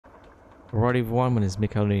Alright everyone, my name is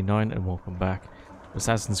Mick89 and welcome back to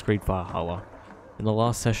Assassin's Creed Valhalla. In the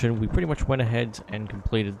last session, we pretty much went ahead and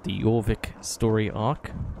completed the Jorvik story arc,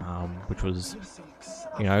 which was,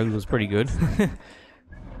 you know, it was pretty good. It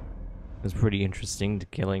was pretty interesting to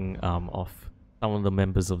killing off some of the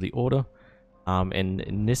members of the Order. And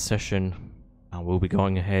in this session, we'll be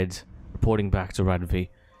going ahead, reporting back to Radvi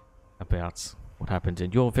about what happened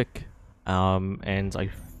in Jorvik, and I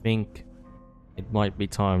think it might be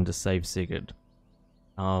time to save Sigurd.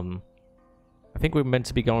 I think we're meant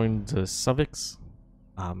to be going to Suthsexe,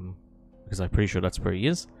 because I'm pretty sure that's where he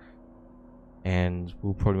is. And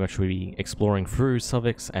we'll pretty much be exploring through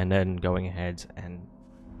Suthsexe and then going ahead and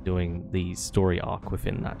doing the story arc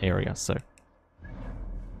within that area. So,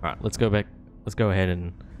 alright, let's go back. Let's go ahead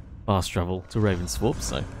and fast travel to Ravensthorpe.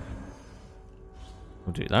 So,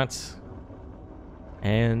 we'll do that.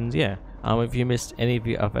 And yeah. If you missed any of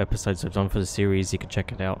the other episodes I've done for the series, you can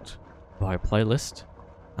check it out via playlist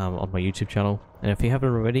on my YouTube channel. And if you haven't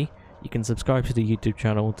already, you can subscribe to the YouTube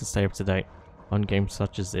channel to stay up to date on games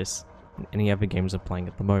such as this and any other games I'm playing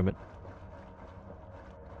at the moment.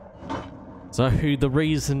 So the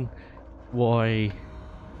reason why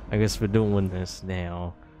I guess we're doing this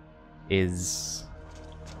now is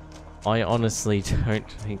I honestly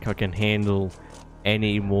don't think I can handle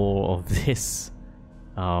any more of this.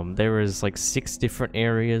 There is like 6 different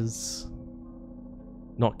areas,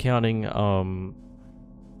 not counting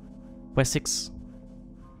Wessex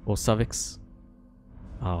or Suthsexe.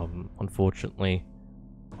 Unfortunately,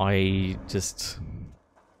 I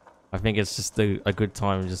think it's just a good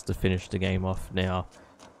time just to finish the game off now.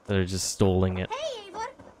 They're just stalling it. Hey, Eivor!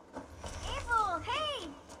 Eivor, hey!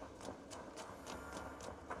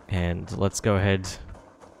 And let's go ahead.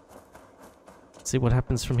 See what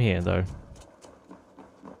happens from here, though.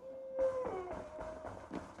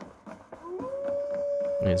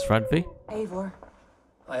 It's Radvi. Eivor.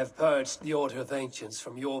 I have purged the Order of Ancients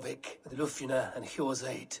from Jorvik with Lufjuna and Hjor's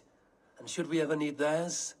aid. And should we ever need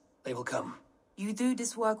theirs, they will come. You do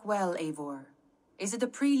this work well, Eivor. Is it a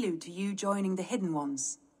prelude to you joining the Hidden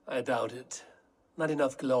Ones? I doubt it. Not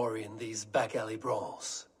enough glory in these back-alley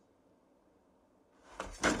brawls.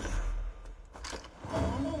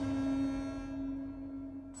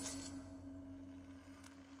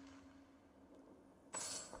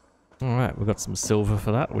 Alright, we've got some silver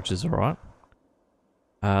for that, which is alright.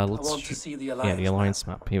 Let's I want to see the Alliance. Yeah, the Alliance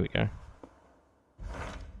map. Here we go.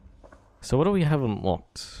 So what do we have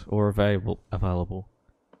unlocked or available?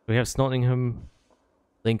 We have Snottingham,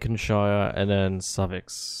 Lincolnshire, and then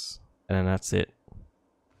Suthsexe. And then that's it.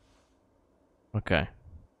 Okay.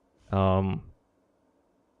 Yeah,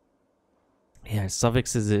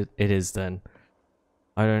 Suthsexe is it is then.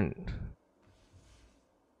 I don't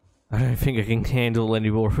think I can handle any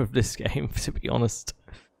more of this game, to be honest.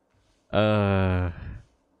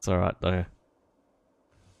 It's alright though.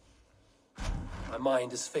 My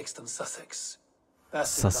mind is fixed on Suthsexe.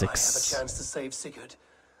 Bastian and I have a chance to save Sigurd,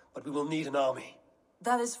 but we will need an army.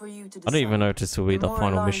 That is for you to decide. I don't even know if this will be the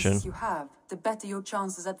final more mission. you have, the better your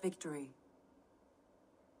chances at victory.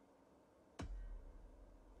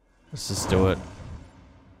 Let's just do it.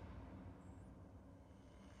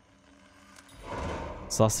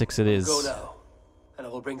 Suthsexe it is. Go now, and I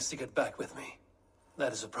will bring Sigurd back with me.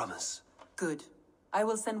 That is a promise. Good. I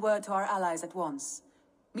will send word to our allies at once.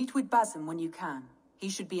 Meet with Basim when you can. He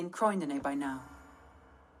should be in Croydon by now.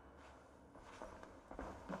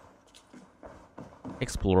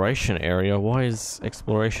 Exploration area? Why is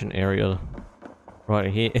exploration area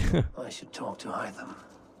right here? I should talk to Hytham.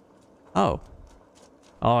 Oh.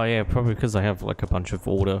 Oh yeah, probably because I have like a bunch of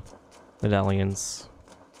Order medallions.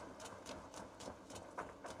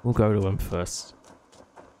 We'll go to him first.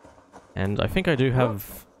 And I think I do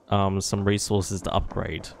have some resources to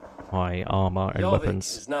upgrade my armor and Jorvik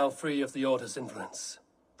weapons. is now free of the Order's influence.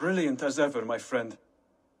 Brilliant as ever, my friend.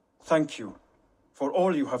 Thank you for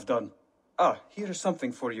all you have done. Ah, here is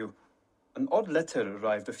something for you. An odd letter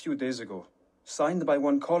arrived a few days ago, signed by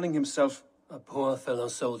one calling himself... A poor fellow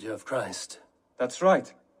soldier of Christ. That's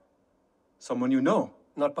right. Someone you know.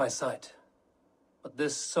 Not by sight. But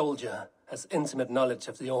this soldier has intimate knowledge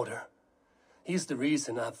of the Order. He's the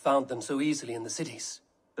reason I've found them so easily in the cities.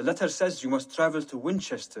 The letter says you must travel to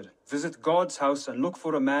Winchester, visit God's house and look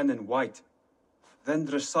for a man in white. Then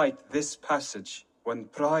recite this passage. When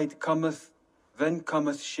pride cometh, then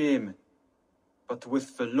cometh shame. But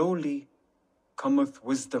with the lowly cometh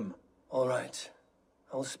wisdom. All right.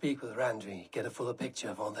 I'll speak with Randvi, get a fuller picture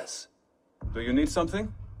of all this. Do you need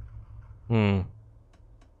something?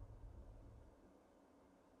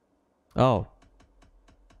 Oh.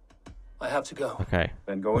 I have to go. Okay.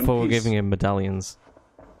 Then go in Before we're peace. giving him medallions.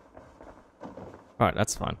 Right,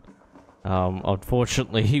 that's fine.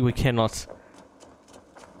 Unfortunately, we cannot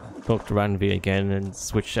talk to Ranvi again and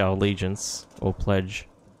switch our allegiance or pledge.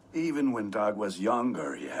 Even when Dog was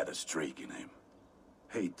younger, he had a streak in him.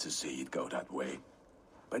 Hate to see it go that way.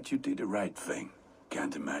 But you did the right thing.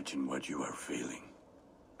 Can't imagine what you are feeling.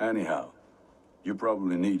 Anyhow, you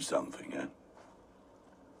probably need something, eh?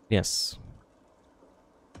 Yes.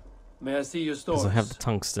 May I see your Because stores? I have the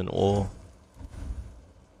tungsten ore.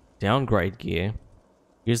 Downgrade gear.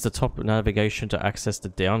 Use the top navigation to access the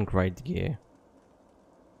downgrade gear.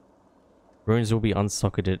 Runes will be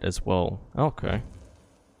unsocketed as well. Okay.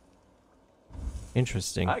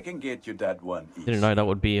 Interesting. I can get you that one easy. Didn't know that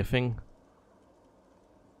would be a thing.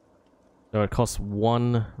 So it costs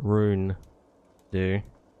 1 rune to do.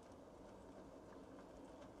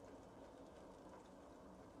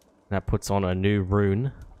 That puts on a new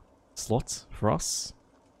rune slot for us.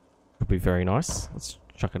 Would be very nice. Let's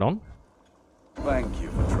chuck it on. Thank you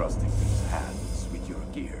for trusting these hands with your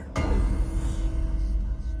gear.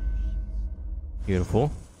 Beautiful.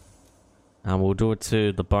 And we'll do it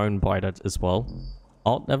to the bone biter as well.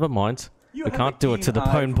 Oh, never mind. You We have can't a do it to keen the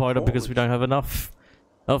eye bone for biter because we polish. don't have enough.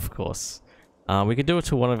 Of course. We could do it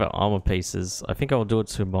to one of our armor pieces. I think I'll do it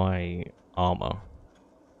to my armor.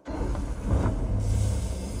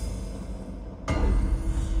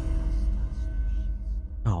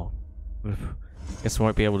 Oh. Guess we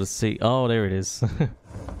won't be able to see. Oh, there it is.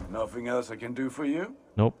 Nothing else I can do for you?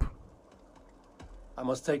 Nope. I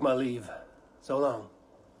must take my leave. So long.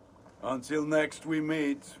 Until next we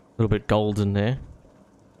meet. A little bit golden there.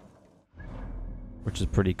 Which is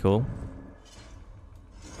pretty cool.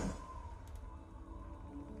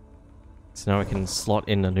 So now we can slot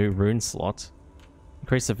in a new rune slot.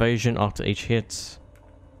 Increase evasion after each hit.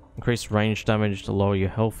 Increase range damage to lower your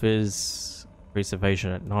health is. Increase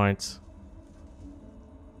evasion at night.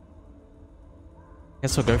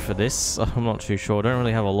 Guess I'll go for this. I'm not too sure. I don't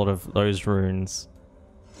really have a lot of those runes.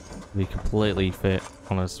 To be completely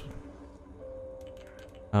honest.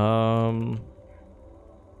 Surrounded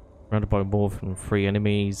by more from 3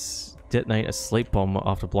 enemies. Detonate a sleep bomb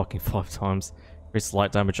after blocking 5 times. Increase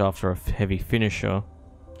light damage after a heavy finisher.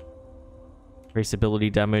 Increase ability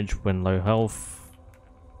damage when low health.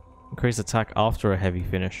 Increase attack after a heavy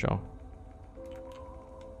finisher.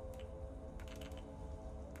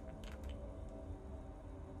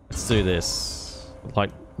 Let's do this.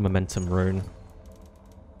 Light momentum rune.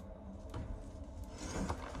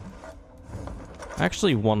 I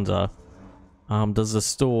actually wonder, does the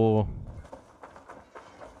store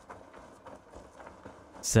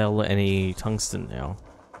sell any tungsten now?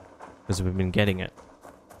 Because we've been getting it.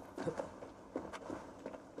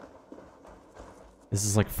 This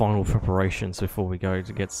is like final preparations before we go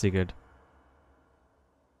to get Sigurd.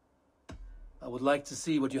 I would like to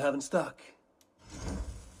see what you have in stock.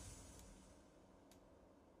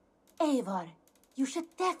 Eivor, you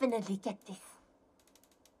should definitely get this.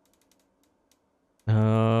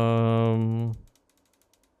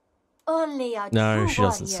 Only a No, true she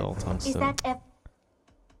doesn't warrior sell is tungsten. that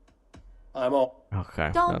I'm all.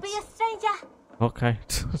 Okay. Don't be a stranger. Okay.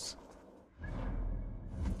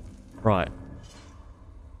 Right.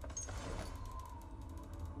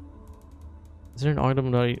 Is there an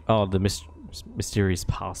item that oh, the mysterious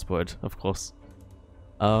password, of course.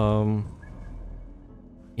 Yeah,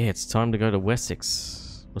 it's time to go to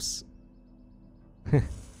Wessex.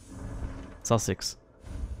 Sussex.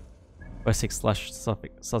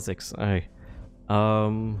 Wessex/Sussex.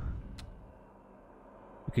 Oh.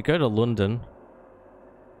 We could go to London.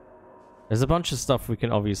 There's a bunch of stuff we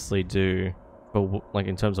can obviously do for, like,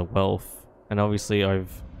 in terms of wealth, and obviously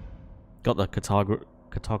I've got the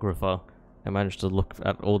cartographer. I managed to look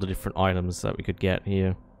at all the different items that we could get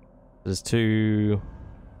here. There's 2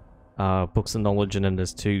 books of knowledge, and then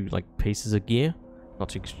there's 2 like pieces of gear. Not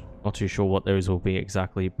too sure what those will be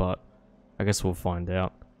exactly, but I guess we'll find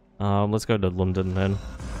out. Let's go to London then.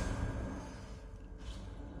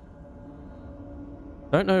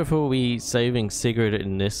 Don't know if we'll be saving Sigurd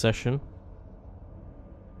in this session.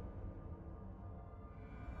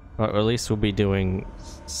 Or at least we'll be doing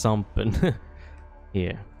something.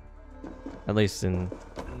 Yeah. At least in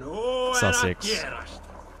Sussex.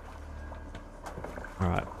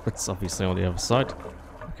 Alright, that's obviously on the other side.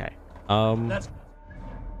 Okay.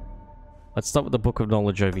 Let's start with the Book of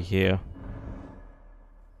Knowledge over here.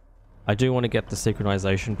 I do want to get the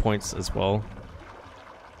synchronization points as well.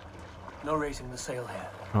 No raising the sail here.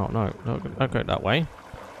 Oh no, no, don't go that way.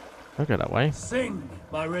 Don't go that way. Sing,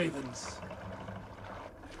 my ravens.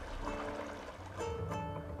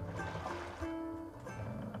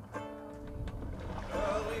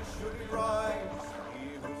 Early should we rise, he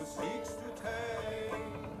who seeks to tame.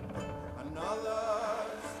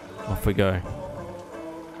 Off we go.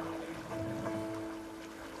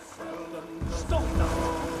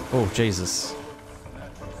 Oh, Jesus.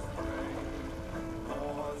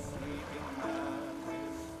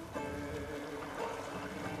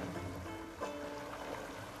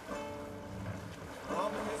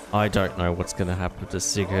 I don't know what's going to happen to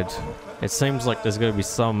Sigurd. It seems like there's going to be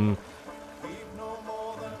some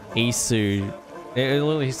Isu. At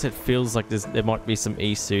least it feels like there might be some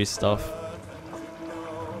Isu stuff.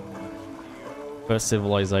 First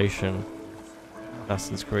Civilization,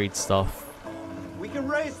 Assassin's Creed stuff. We can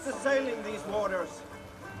race to sailing these waters.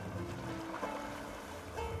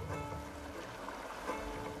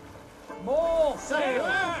 More sail!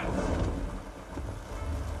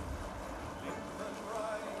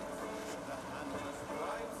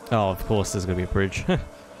 Oh, of course there's going to be a bridge.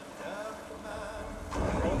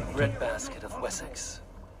 Bread basket of Wessex,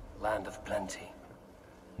 land of plenty.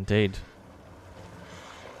 Indeed.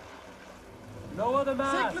 No other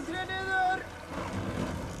man!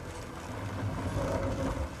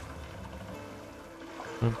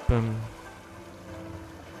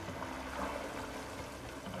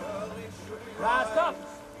 Rast up!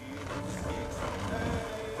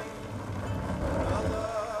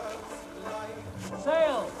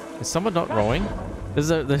 Sail! Is someone not rowing?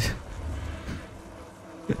 There's a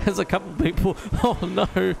couple people. Oh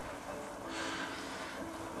no!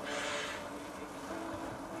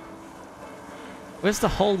 Where's the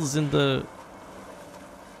holes in the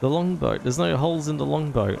longboat? There's no holes in the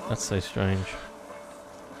longboat. That's so strange.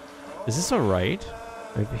 Is this a raid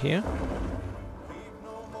over here?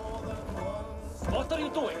 What are you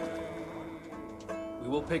doing? We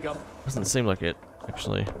will pick up. Doesn't seem like it,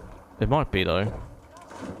 actually. It might be though,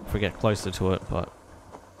 if we get closer to it, but...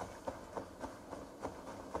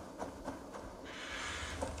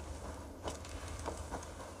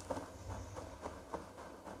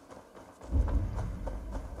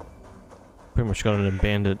 Pretty much got an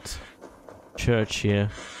abandoned church here.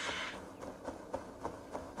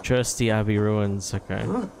 Church Abbey ruins, okay.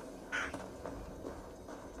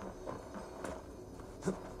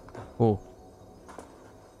 Oh.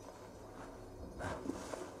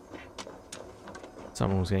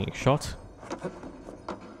 Someone was getting shot.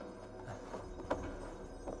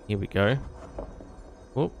 Here we go.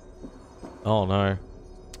 Oh. Oh no.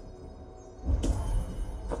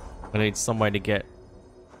 I need some way to get...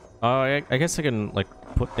 Oh, I guess I can, like,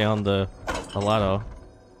 put down the ladder.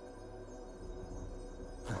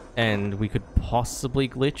 And we could possibly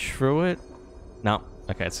glitch through it. No.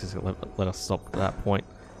 Okay, it's just gonna let us stop at that point.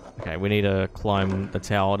 Okay, we need to climb the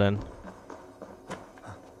tower then.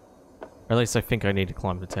 Or at least I think I need to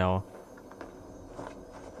climb the tower.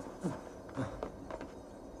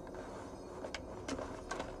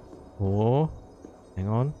 Oh, hang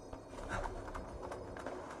on.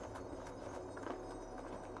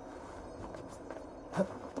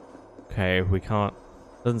 Okay, we can't...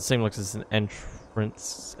 Doesn't seem like there's an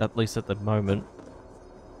entrance, at least at the moment.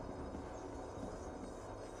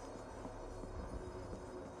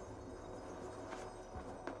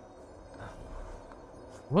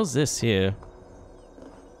 What's this here?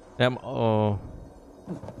 Oh.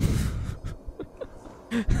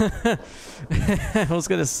 I was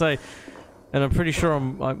gonna say, and I'm pretty sure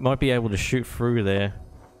I might be able to shoot through there.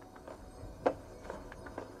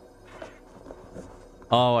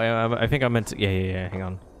 Oh, I think I meant to... Yeah, hang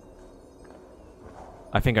on.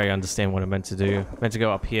 I think I understand what I meant to do. Meant to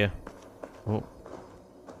go up here. Oh.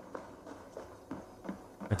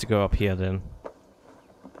 Meant to go up here then.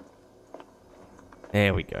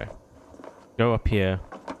 There we go. Go up here.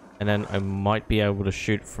 And then I might be able to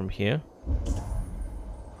shoot from here.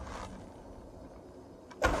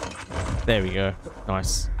 There we go.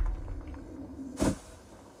 Nice.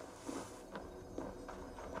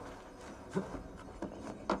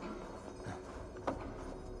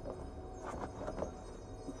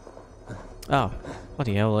 Oh,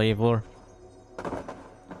 bloody hell, Eivor.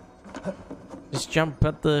 Just jump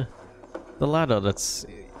at the ladder, that's...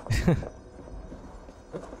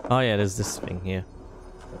 Oh yeah, there's this thing here.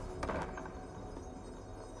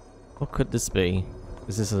 What could this be?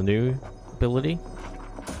 Is this a new ability?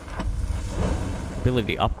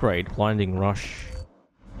 Ability upgrade, blinding rush.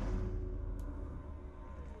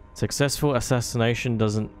 Successful assassination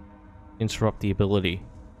doesn't interrupt the ability.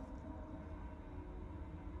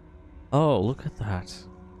 Oh, look at that.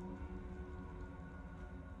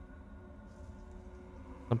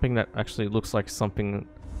 Something that actually looks like something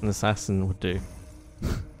an assassin would do.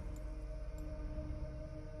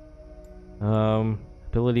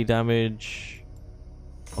 Ability damage.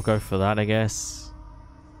 I'll go for that, I guess.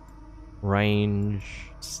 Range,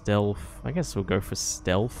 stealth. I guess we'll go for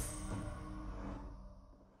stealth.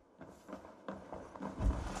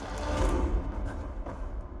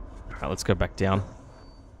 let's go back down.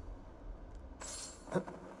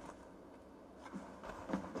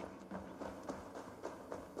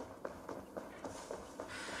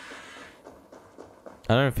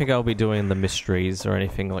 I don't think I'll be doing the mysteries or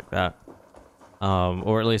anything like that.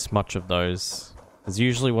 Or at least much of those. Because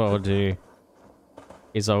usually what I'll do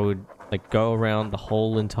is I would like go around the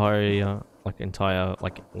whole entire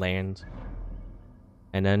land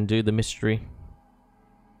and then do the mystery.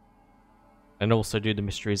 And also do the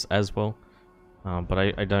mysteries as well. But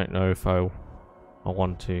I don't know if I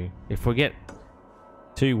want to. If we get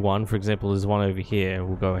to one, for example, there's one over here,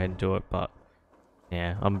 we'll go ahead and do it. But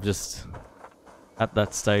yeah, I'm just at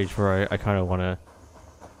that stage where I kind of want to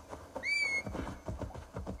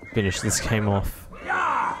finish this game off,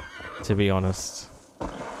 to be honest.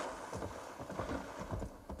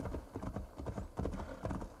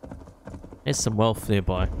 There's some wealth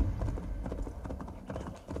nearby.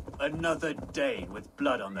 Another Dane with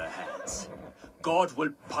blood on their hands. God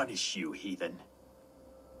will punish you, heathen.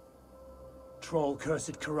 Troll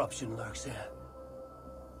cursed corruption lurks here.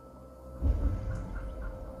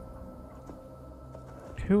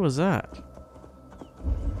 Who was that?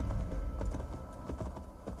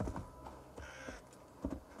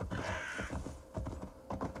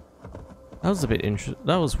 That was a bit interesting.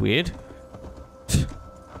 That was weird.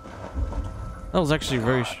 That was actually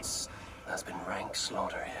very. There's been rank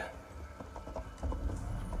slaughter here.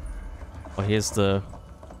 Oh, here's the.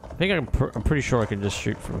 I think I'm pretty sure I can just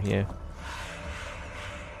shoot from here.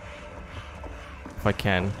 If I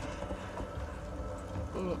can.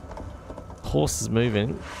 Horse is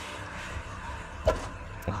moving. Oh,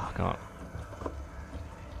 I can't.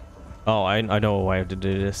 Oh, I know a way to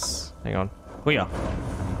do this. Hang on. Oh yeah.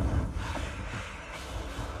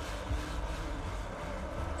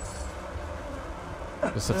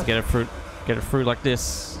 Just have to get it through like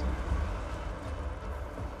this.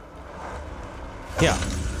 Yeah.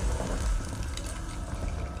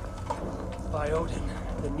 By Odin,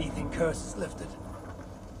 the Neathen curse is lifted.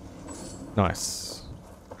 Nice.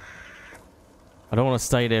 I don't want to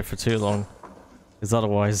stay there for too long, because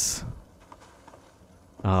otherwise,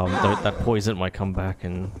 that poison might come back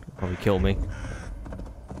and probably kill me.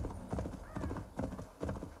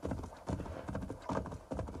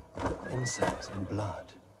 Insects and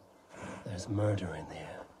blood. There's murder in the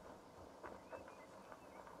air.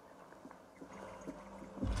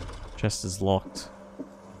 Chest is locked.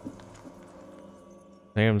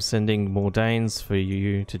 I am sending more Danes for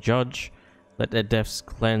you to judge. Let their deaths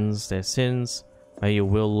cleanse their sins. May your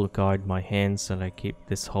will guide my hands and I keep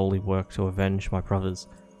this holy work to avenge my brothers.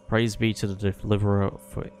 Praise be to the deliverer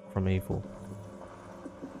from evil.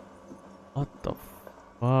 What the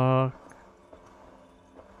fuck?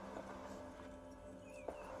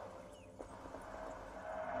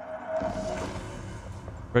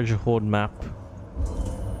 Treasure hoard map.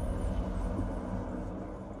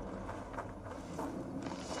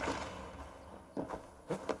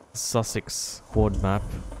 Suthsexe hoard map.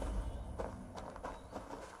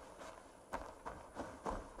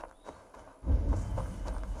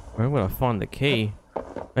 Where would I find the key?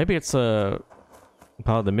 Maybe it's a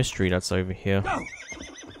part of the mystery that's over here.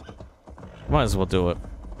 Might as well do it.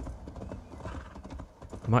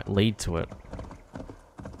 Might lead to it.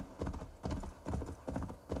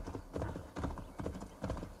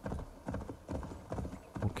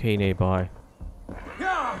 Key nearby.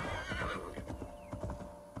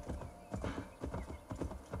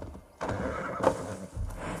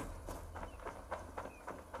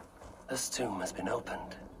 This tomb has been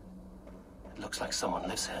opened. It looks like someone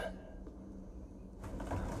lives here.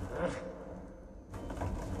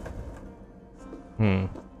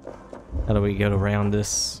 How do we get around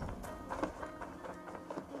this?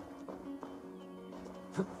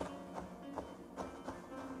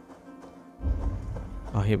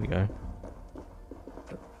 Oh, here we go.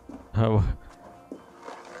 Oh.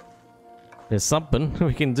 There's something.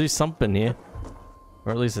 We can do something here.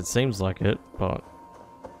 Or at least it seems like it, but...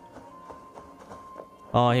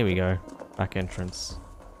 Oh, here we go. Back entrance.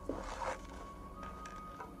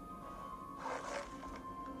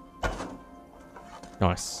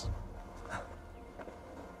 Nice.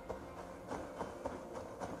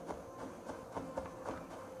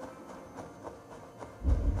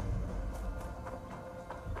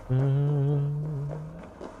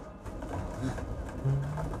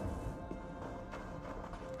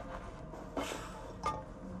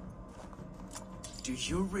 Do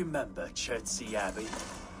you remember Suthsexe Abbey?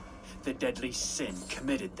 The deadly sin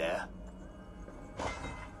committed there?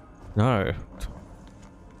 No.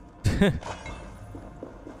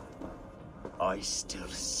 I still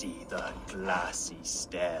see the glassy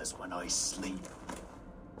stairs when I sleep.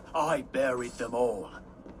 I buried them all.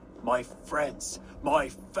 My friends, my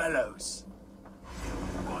fellows.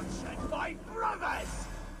 And my brothers!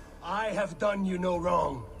 I have done you no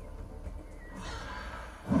wrong.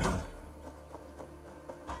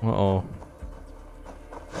 Uh-oh.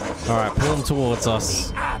 Alright, pull him towards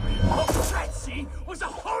us. The Abbey of Suthsexe was a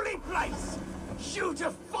holy place! You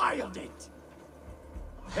defiled it!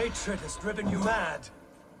 Hatred has driven you mad.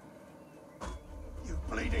 You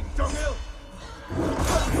bleeding dunghill!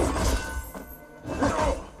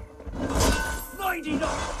 99!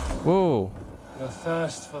 Whoa. Your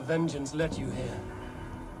thirst for vengeance led you here.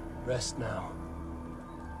 Rest now.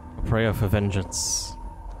 A prayer for vengeance.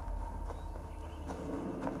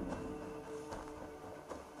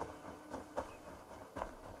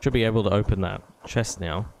 Should be able to open that chest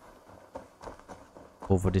now.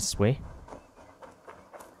 Over this way.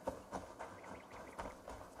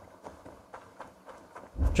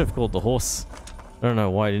 Should have called the horse. I don't know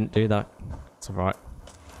why I didn't do that. It's alright.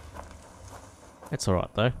 It's alright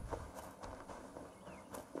though.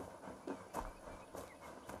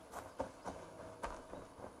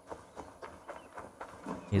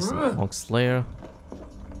 Here's the Monk's Lair.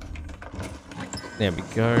 There we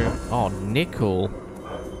go. Oh, nickel.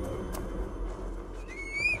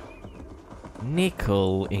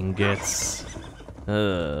 Nickel ingots.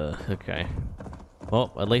 Okay.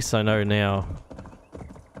 Well, at least I know now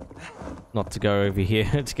not to go over here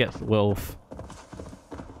to get wealth.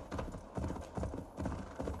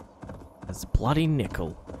 It's bloody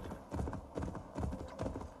nickel.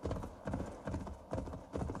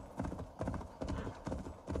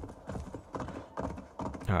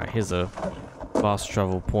 Alright, here's a fast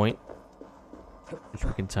travel point, which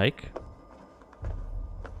we can take.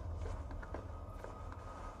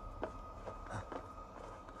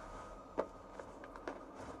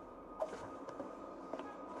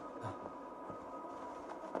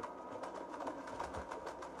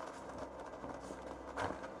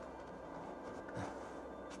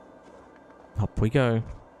 Up we go.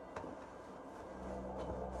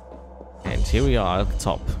 And here we are at the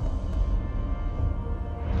top.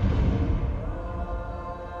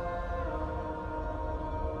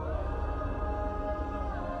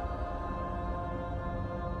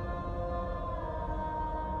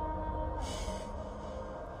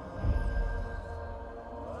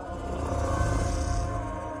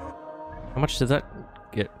 How much did that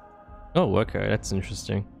get? Oh, okay, that's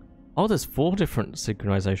interesting. Oh, there's 4 different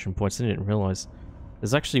synchronization points. I didn't realize.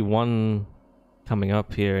 There's actually one coming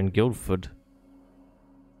up here in Guildford.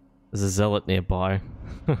 There's a zealot nearby.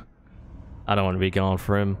 I don't want to be going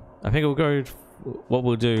for him. I think we'll go. What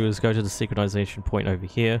we'll do is go to the synchronization point over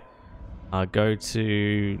here. Go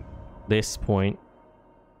to this point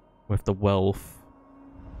with the wealth,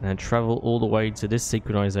 and then travel all the way to this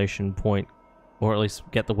synchronization point. Or at least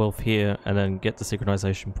get the wealth here, and then get the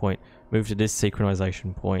synchronization point. Move to this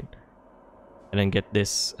synchronization point, and then get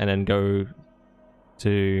this, and then go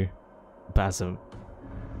to Basum.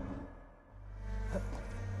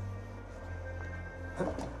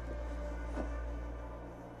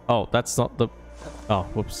 Oh, that's not the... Oh,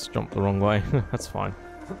 whoops, jumped the wrong way. That's fine.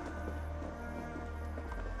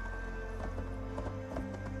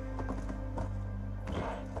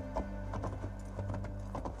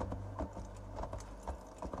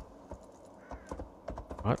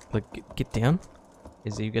 Alright, like, get down.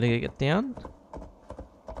 Is he gonna get down?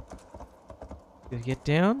 Gonna get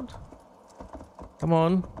down? Come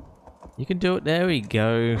on. You can do it. There we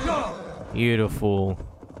go. Beautiful.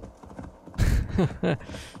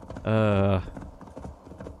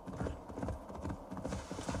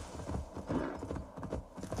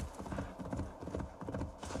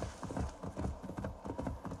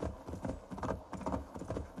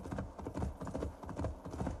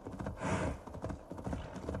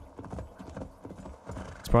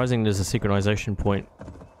 Surprising there's a synchronization point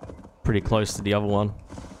pretty close to the other one.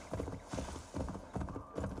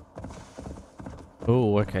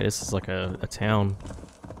 Oh, okay, this is like a town.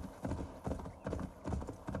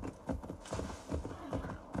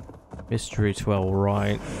 Mystery 12,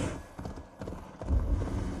 right.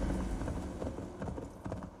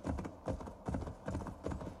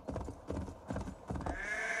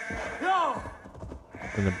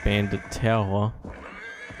 An abandoned tower,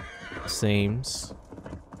 seems.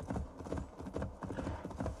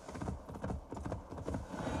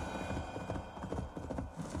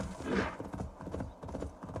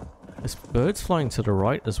 There's birds flying to the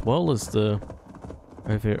right as well as the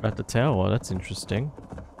over at the tower. That's interesting.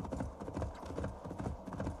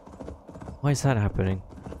 Why is that happening?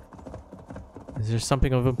 Is there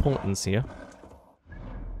something of importance here?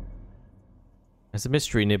 There's a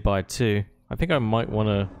mystery nearby too. I think I might want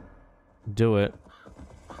to do it.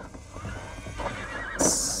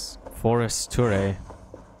 Forest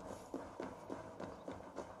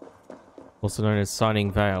also known as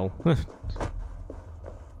Signing Vale.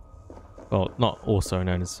 Well, not also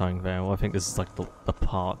known as Signing Vale. I think this is like the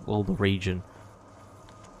part, or the region.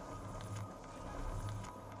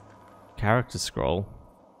 Character scroll.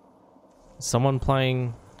 Someone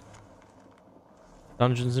playing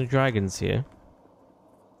Dungeons and Dragons here.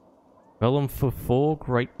 Vellum for 4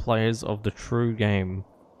 great players of the true game.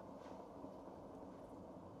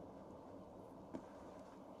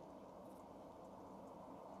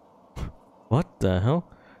 What the hell?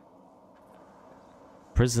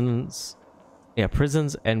 Prisons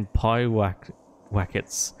and pie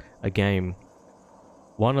wackets, a game.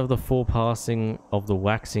 One of the 4 passing of the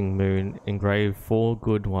waxing moon engraved 4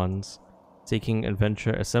 good ones, seeking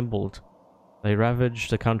adventure assembled. They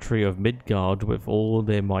ravaged the country of Midgard with all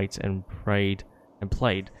their might and played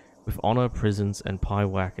with honor, prisons, and pie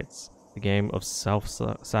wackets, the game of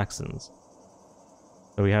Suthsexes.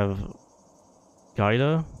 So we have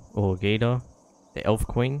Gaida, the Elf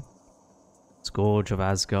Queen, Scourge of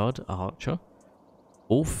Asgard, a archer,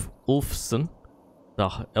 Ulfson,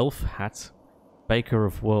 the Elf Hat, Baker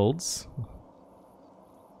of Words,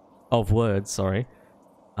 Barker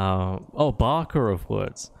of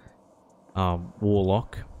Words,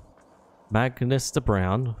 Warlock, Magnus the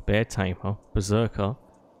Brown, Bear Tamer, Berserker,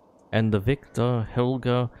 and the Victor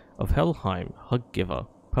Helga of Helheim, Huggiver,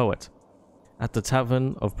 Poet. At the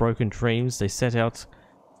Tavern of Broken Dreams, they set out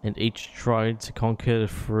and each tried to conquer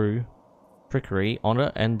through trickery,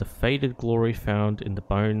 honor, and the faded glory found in the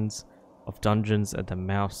bones of dungeons and the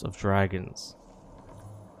mouths of dragons.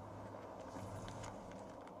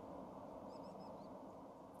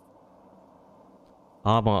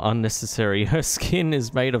 Armor unnecessary. Her skin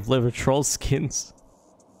is made of liver troll skins.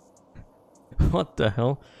 What the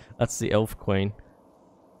hell? That's the Elf Queen.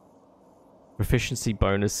 Proficiency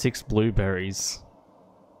bonus 6 blueberries.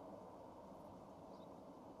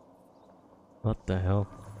 What the hell?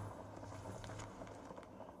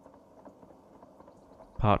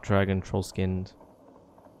 Part dragon, troll skinned.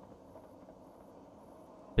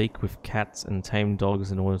 Speak with cats and tame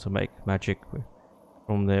dogs in order to make magic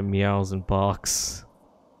from their meows and barks.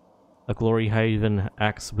 A glory haven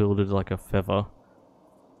axe wielded like a feather.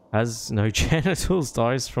 Has no genitals,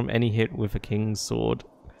 dies from any hit with a king's sword.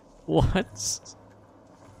 What?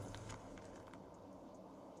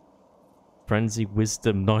 Frenzy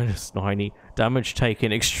wisdom -90. Damage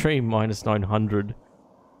taken extreme -900.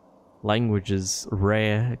 Languages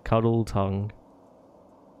rare, cuddle tongue,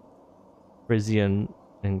 Frisian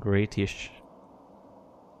and Gratish.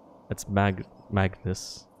 That's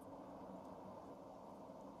Magnus.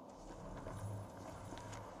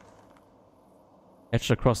 Etched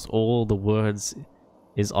across all the words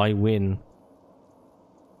is I win.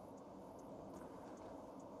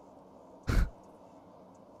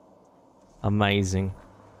 Amazing.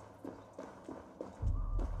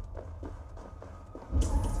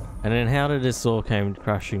 And then how did this all came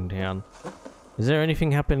crashing down? Is there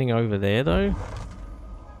anything happening over there though?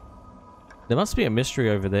 There must be a mystery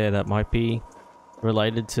over there that might be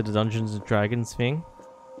related to the Dungeons and Dragons thing.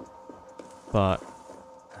 But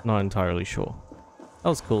not entirely sure. That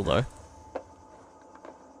was cool though.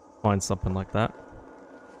 Find something like that.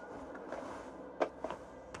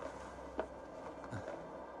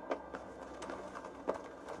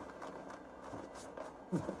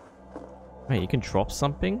 Wait, you can drop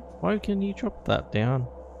something? Why can you drop that down?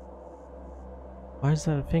 Why is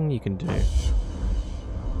that a thing you can do?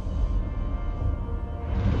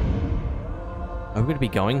 Are we going to be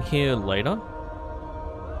going here later?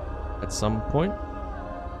 At some point?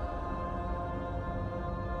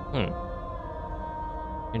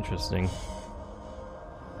 Interesting.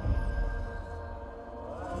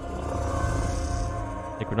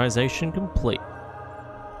 Synchronization complete.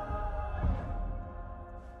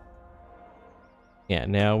 Yeah,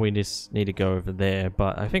 now we just need to go over there,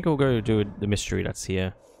 but I think we'll go do the mystery that's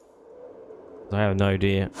here. I have no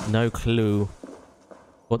idea, no clue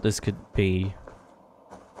what this could be.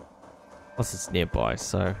 Plus it's nearby,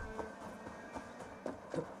 so...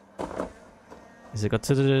 Is it got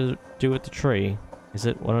to do with the tree? Is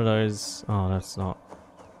it one of those... Oh, that's not.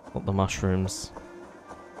 Not the mushrooms.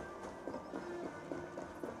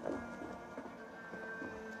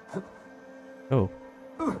 Oh.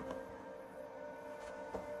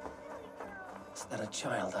 Is that a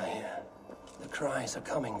child I hear? The cries are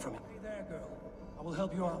coming from... Hey there, girl. I will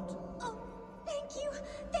help you out. Oh, thank you!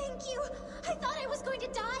 Thank you! I thought I was going to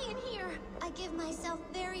die in here! I give myself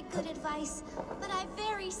very good advice, but I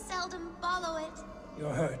very seldom follow it.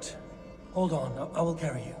 You're hurt. Hold on, I will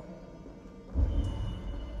carry you.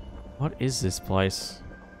 What is this place?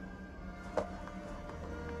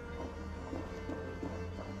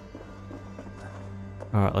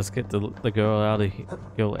 Alright, let's get the girl out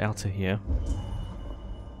of here.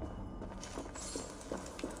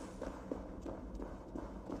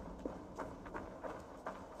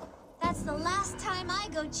 That's the last time I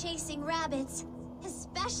go chasing rabbits,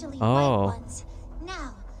 especially Oh. white ones.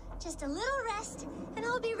 Now, just a little rest, and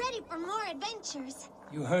I'll be ready for more adventures.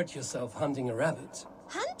 You hurt yourself hunting a rabbit.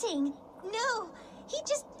 Hunting? No, he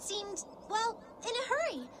just seemed, well, in a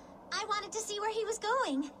hurry. I wanted to see where he was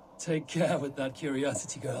going. Take care with that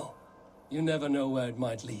curiosity, girl. You never know where it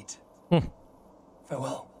might lead.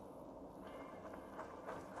 Farewell.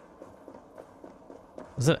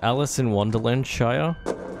 Was it Alice in Wonderland Shire?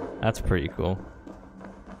 That's pretty cool.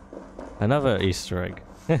 Another Easter egg.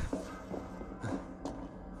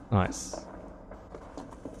 Nice.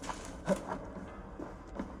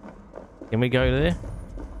 Can we go there?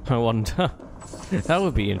 I wonder. That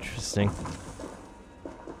would be interesting.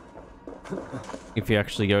 If you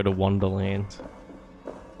actually go to Wonderland.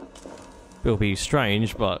 It'll be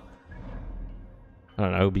strange, but I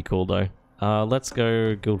don't know, it'll be cool though. Let's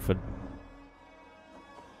go Guildford.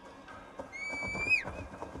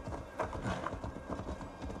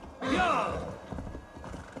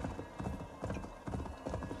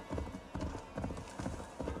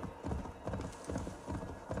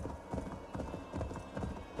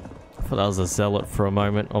 I thought that was a zealot for a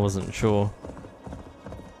moment, I wasn't sure.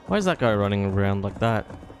 Why is that guy running around like that?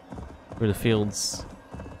 Through the fields?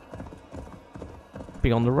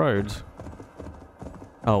 Be on the road.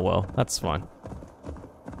 Oh well, that's fine.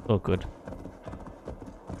 All good.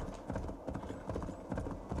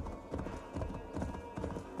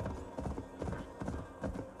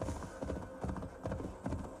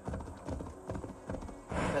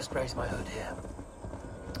 Best brace my hood here.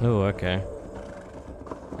 Oh, okay.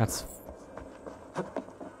 That's...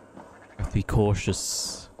 Have to be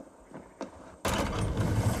cautious.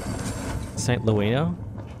 St. Louina?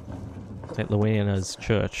 St. Louina's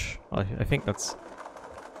church. I think that's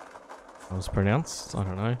how it's pronounced. I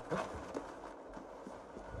don't know.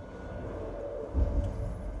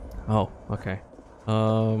 Oh, okay.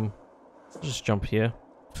 Just jump here.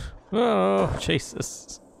 Oh,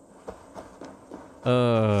 Jesus.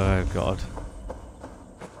 Oh, God.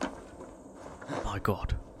 My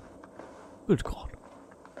God. Good God.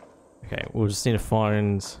 Okay, we'll just need to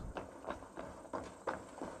find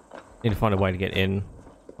a way to get in,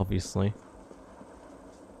 obviously.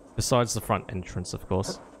 Besides the front entrance, of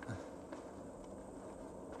course.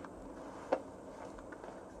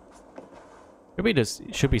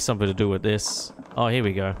 Should be something to do with this. Oh, here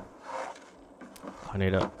we go. I need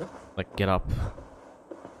to, like, get up.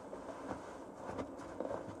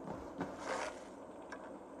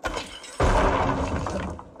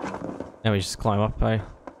 Now we just climb up, eh?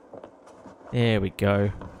 There we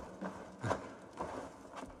go.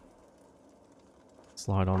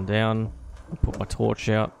 Slide on down. Put my torch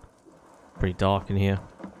out. Pretty dark in here.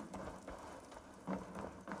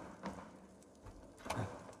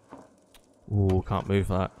 Ooh, can't move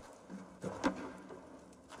that.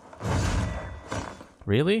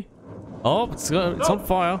 Really? Oh, it's on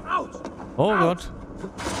fire. Oh God.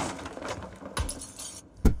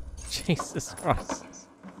 Jesus Christ.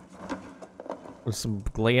 With some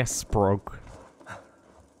glass broke.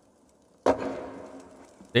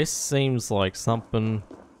 This seems like something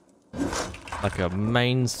like a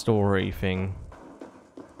main story thing.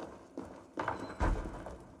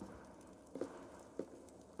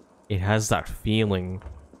 It has that feeling.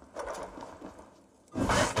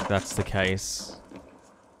 If that's the case.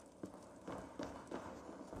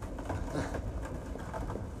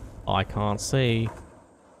 I can't see.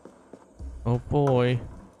 Oh boy.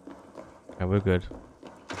 Okay, we're good.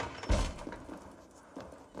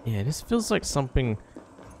 Yeah, this feels like something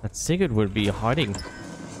that Sigurd would be hiding.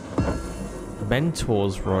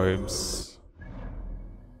 Mentor's robes.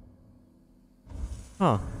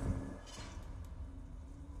 Huh.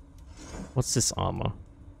 What's this armor?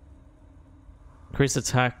 Increase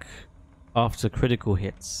attack after critical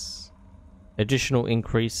hits. Additional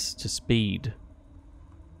increase to speed.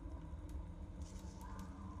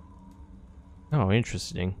 Oh,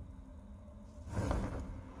 interesting.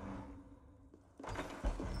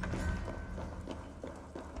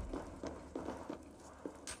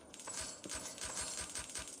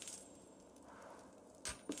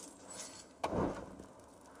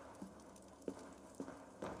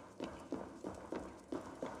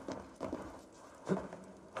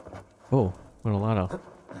 Oh, what a ladder.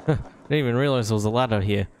 Didn't even realize there was a ladder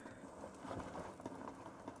here.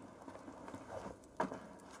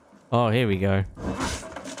 Oh, here we go.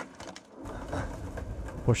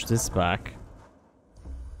 push this back.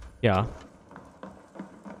 Yeah.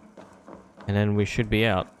 And then we should be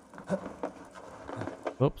out.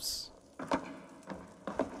 Whoops.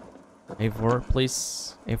 A4,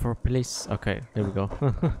 please. A4, please. Okay, there we go.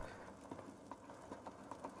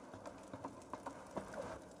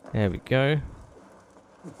 There we go.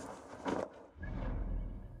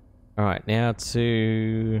 Alright, now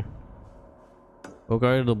to... We'll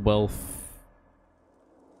go to the wealth.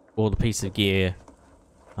 Or the piece of gear.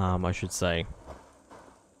 I should say.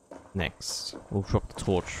 Next. We'll drop the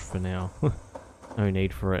torch for now. No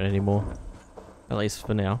need for it anymore. At least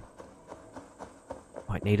for now.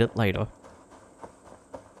 Might need it later.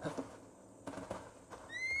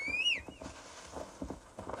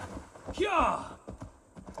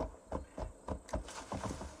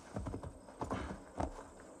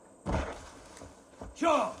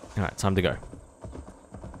 Alright, time to go.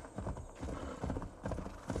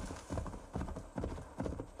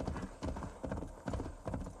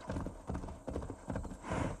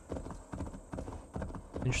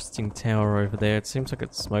 Interesting tower over there. It seems like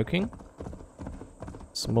it's smoking.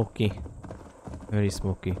 Smoky. Very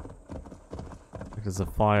smoky. Like there's a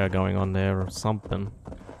fire going on there or something.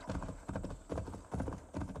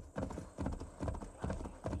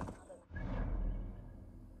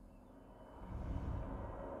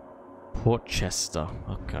 Portcestre.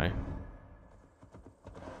 Okay.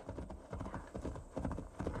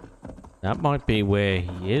 That might be where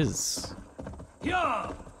he is.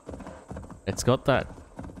 It's got that,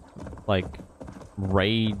 like,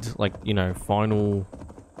 raid, like, you know, final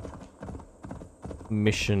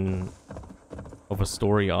mission of a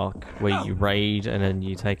story arc where you raid and then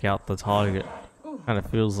you take out the target. Kind of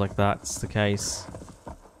feels like that's the case.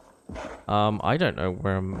 I don't know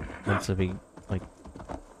where I'm meant to be, like,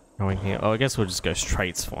 going here. Oh, I guess we'll just go straight,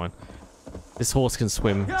 it's fine. This horse can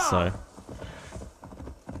swim, so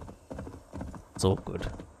it's all good.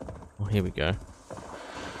 Oh, here we go.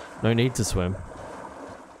 No need to swim.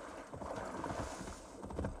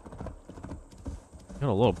 Got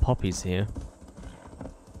a lot of poppies here.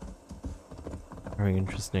 Very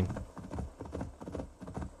interesting.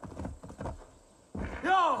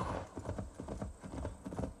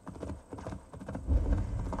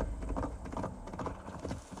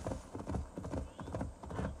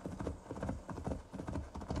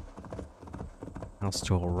 House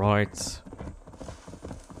to our right.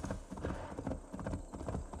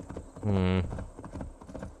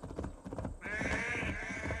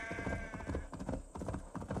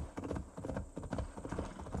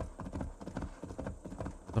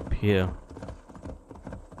 Up here.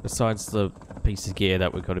 Besides the piece of gear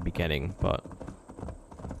that we've got to be getting, but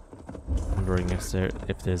wondering if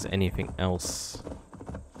there's anything else.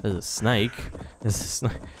 There's a snake. There's a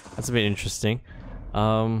snake. That's a bit interesting.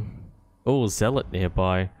 Oh, zealot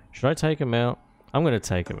nearby. Should I take him out? I'm gonna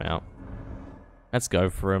take him out. Let's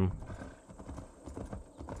go for him.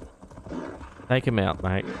 Take him out,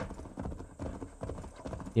 mate.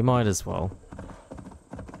 You might as well.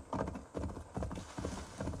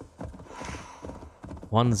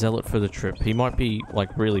 One zealot for the trip. He might be,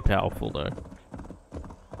 like, really powerful, though.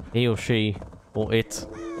 He or she, or it,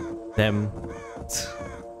 them,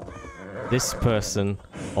 this person,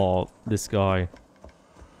 or this guy.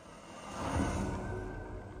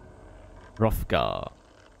 Hrothgar.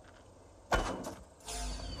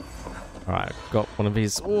 Alright, got one of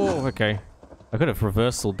these. Oh, okay. I could have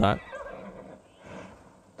reversaled that.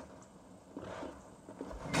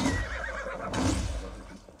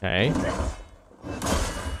 Okay.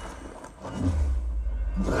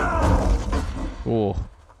 Oh.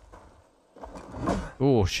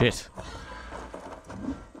 Oh, shit.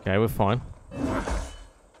 Okay, we're fine.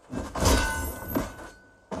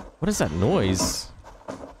 What is that noise?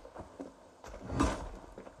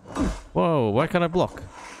 Whoa, why can't I block?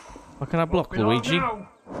 Why can't I block, Luigi?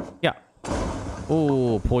 Yeah.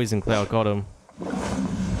 Oh, poison cloud got him.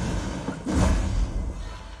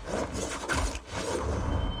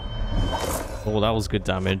 Oh, that was good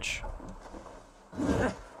damage.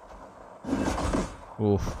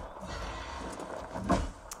 Oof.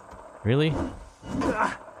 Really?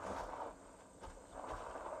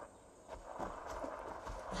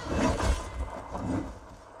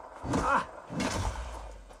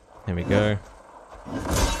 There we go.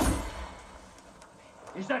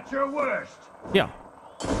 Is that your worst? Yeah.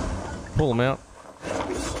 Pull him out.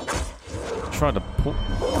 Try to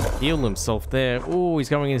heal himself there. Oh, he's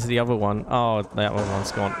going into the other one. Oh, that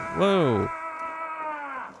one's gone. Whoa.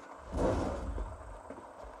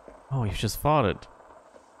 Oh, he's just farted.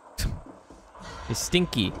 He's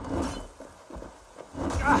stinky.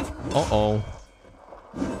 Uh-oh.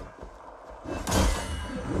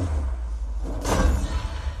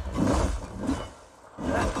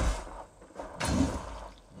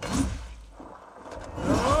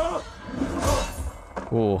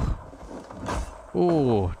 Oh.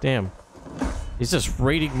 Oh, damn. He's just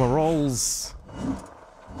raiding my rolls.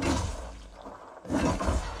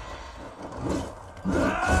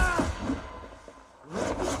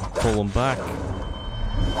 Pull him back.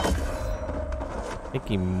 I think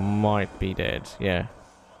he might be dead, yeah.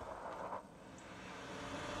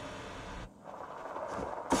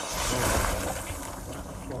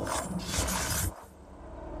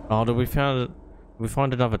 Oh, did we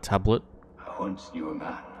find another tablet? I once knew a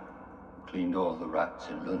man who cleaned all the rats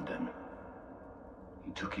in London.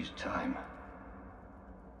 He took his time.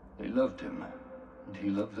 They loved him, and he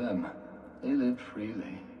loved them. They lived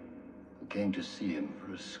freely. They came to see him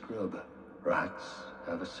for a scrub. Rats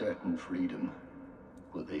have a certain freedom,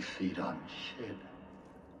 but they feed on shit.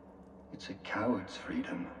 It's a coward's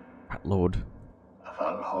freedom. Rat Lord. A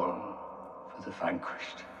Valhalla for the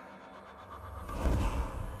vanquished.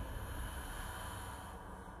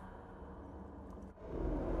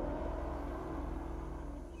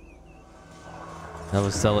 Another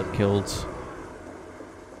zealot killed.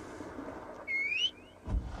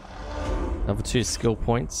 Another 2 skill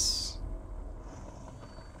points.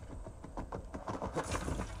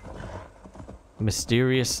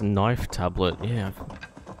 Mysterious knife tablet. Yeah.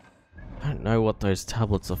 I don't know what those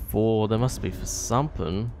tablets are for. They must be for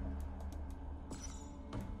something.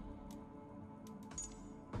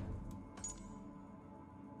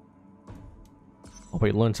 Oh,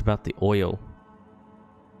 we learnt about the oil.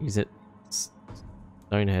 Use it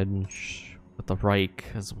Stonehenge with the rake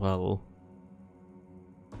as well.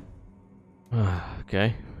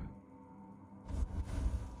 Okay.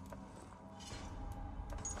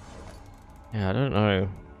 Yeah, I don't know.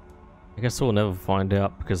 I guess we'll never find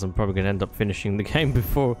out because I'm probably going to end up finishing the game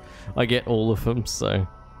before I get all of them, so...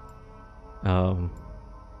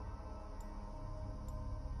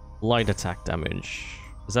 Light attack damage.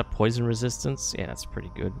 Is that poison resistance? Yeah, that's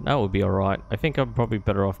pretty good. That would be alright. I think I'm probably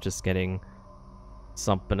better off just getting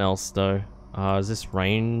something else though. Is this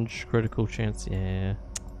range critical chance? Yeah.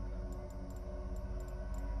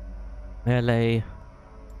 Melee.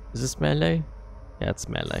 Is this melee? Yeah, it's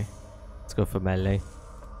melee. Let's go for melee.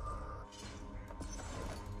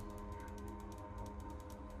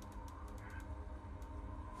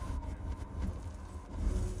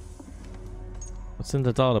 What's in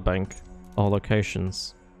the data bank? Oh,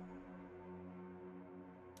 locations.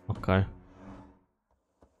 Okay.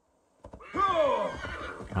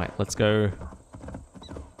 Alright, let's go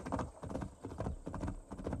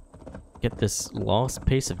get this last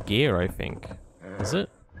piece of gear, I think. Is it?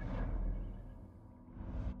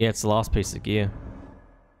 Yeah, it's the last piece of gear.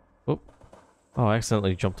 Oh, oh, I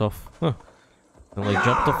accidentally jumped off. Huh. Accidentally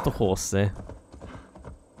jumped off the horse there.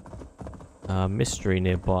 Mystery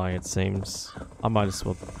nearby, it seems. I might as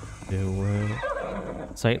well do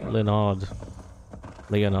Saint Leonard.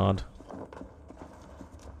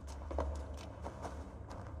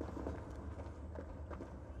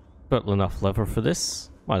 Got enough leather for this.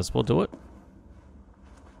 Might as well do it.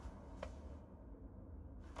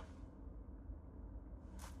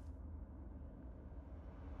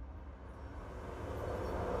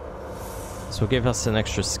 This will give us an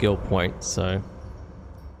extra skill point, so...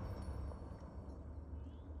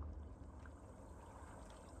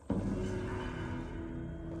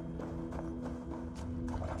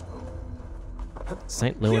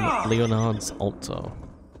 Saint Leonard's altar.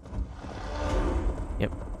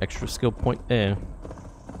 Yep, extra skill point there.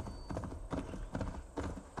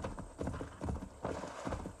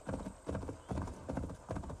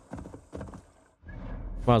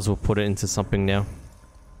 Might as well put it into something now.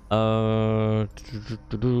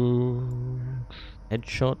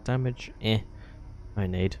 Headshot damage? Eh. No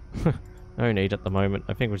need. No need at the moment.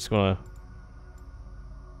 I think we're just gonna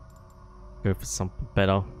go for something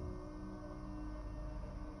better.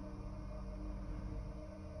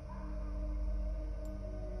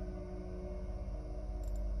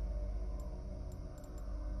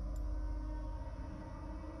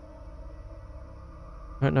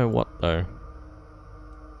 I don't know what though.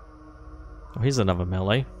 Oh, here's another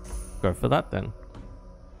melee. Go for that then.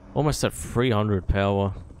 Almost at 300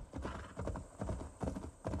 power.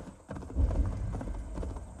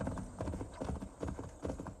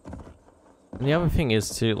 And the other thing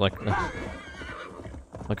is too, like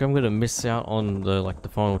I'm gonna miss out on the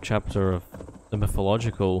final chapter of the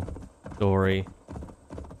mythological story.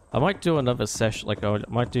 I might do another session, I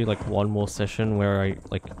might do one more session where I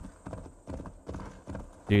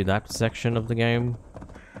do that section of the game.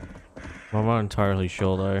 I'm not entirely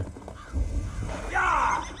sure though.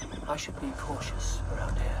 I should be cautious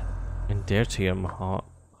around here. Indertium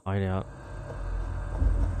hideout.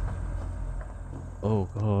 Oh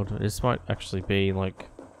god, this might actually be like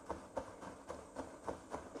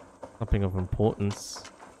something of importance.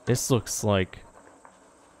 This looks like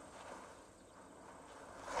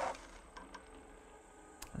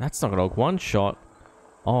that's not gonna one shot.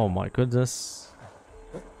 Oh my goodness.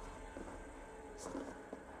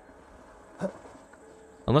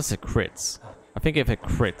 Unless it crits. I think if it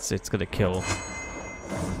crits, it's gonna kill.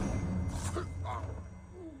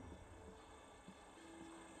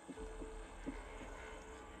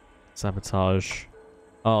 Sabotage.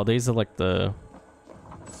 Oh, these are like the...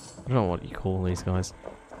 I don't know what you call these guys.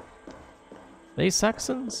 These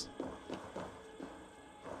Saxons?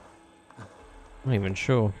 I'm not even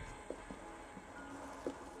sure.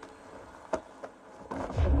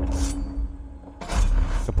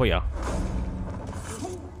 Kapuya.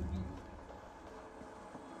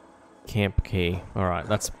 Camp key. Alright,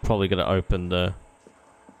 that's probably gonna open the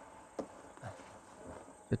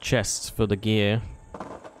chest for the gear.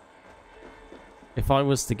 If I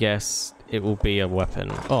was to guess, it will be a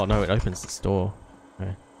weapon. Oh no, it opens this door.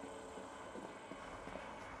 Okay.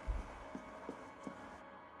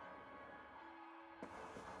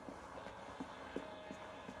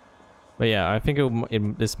 But yeah, I think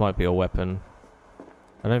this might be a weapon.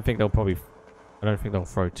 I don't think they'll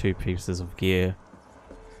throw 2 pieces of gear.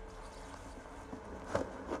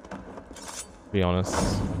 To be honest.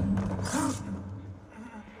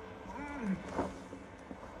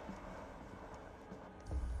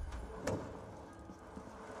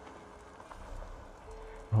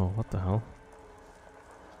 Oh, what the hell?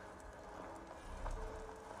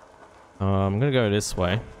 I'm gonna go this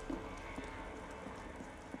way.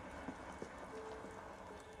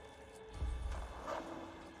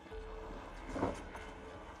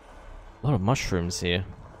 A lot of mushrooms here.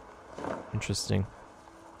 Interesting.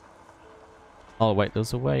 Oh wait,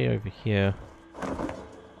 there's a way over here.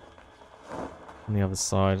 On the other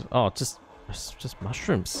side. Oh, just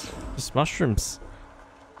mushrooms. Just mushrooms.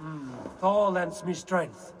 Thor lends me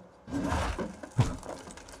strength.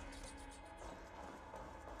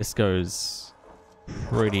 This goes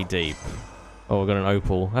pretty deep. Oh, we got an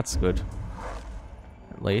opal. That's good.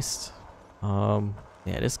 At least. Yeah,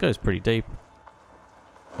 this goes pretty deep.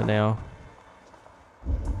 For now.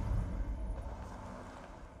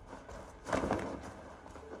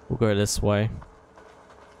 We'll go this way.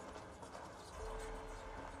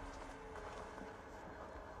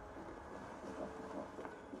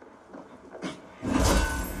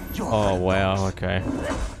 Oh wow, okay.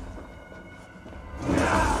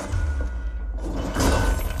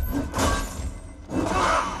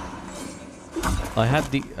 I had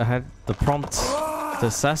the prompt to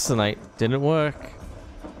assassinate. Didn't work.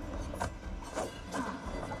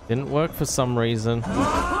 Didn't work for some reason.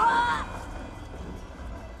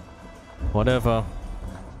 Whatever.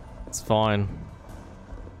 It's fine.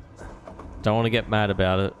 Don't want to get mad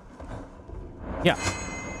about it. Yeah.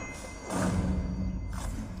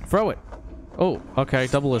 Throw it. Oh, okay.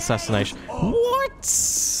 Double assassination.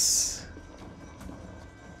 What?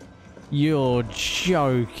 You're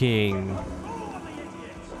joking.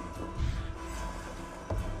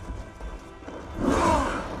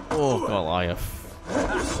 Oh, Goliath.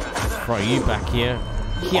 Throw you back here.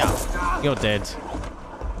 Yeah. You're dead.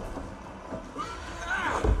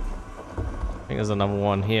 I think there's another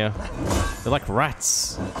one here. They're like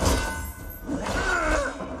rats.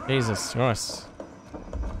 Jesus Christ.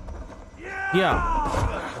 Yeah.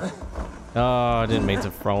 Oh, I didn't mean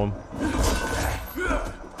to throw him.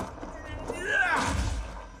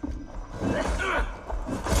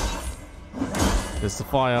 There's the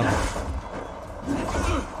fire.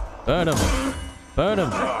 Burn him. Burn him.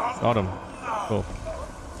 Got him. Cool.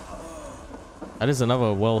 That is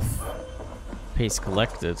another wealth piece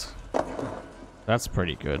collected. That's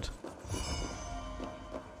pretty good.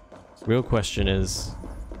 Real question is,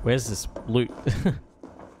 where's this loot?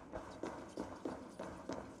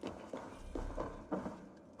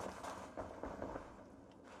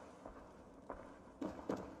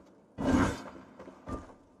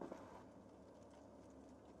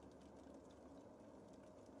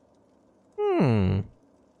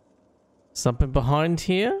 Something behind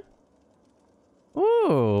here?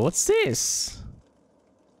 Oh, what's this?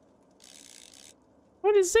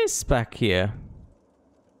 What is this back here?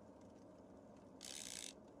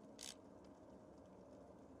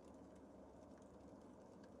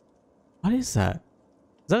 What is that?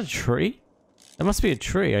 Is that a tree? That must be a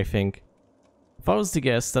tree, I think. If I was to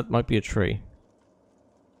guess, that might be a tree.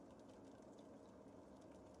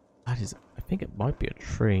 That is... I think it might be a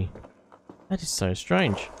tree. That is so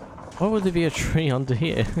strange. Why would there be a tree under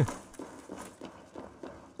here?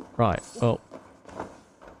 Right, well...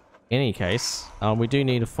 any case, we do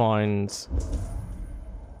need to find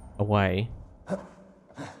a way,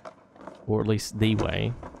 or at least the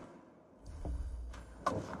way.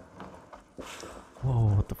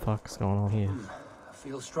 Whoa, what the fuck's going on here? I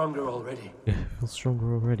feel stronger already. Yeah, I feel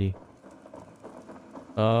stronger already.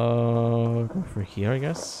 Go for here, I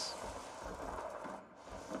guess.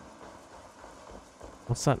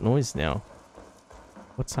 What's that noise now?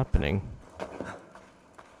 What's happening?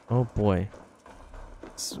 Oh boy.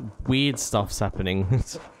 Weird stuff's happening.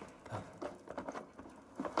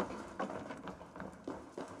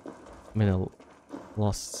 I'm in a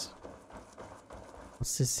lost.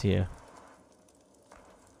 What's this here?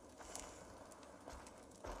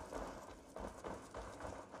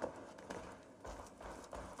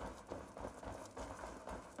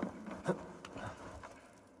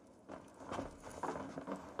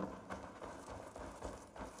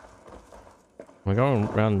 Am I going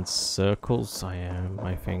around in circles? I am,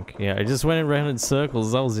 I think. Yeah, I just went around in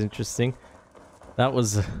circles. That was interesting. That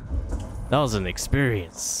was an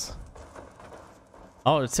experience.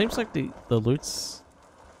 Oh, it seems like the loot's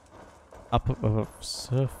up above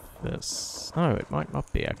surface. No, it might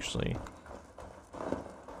not be actually.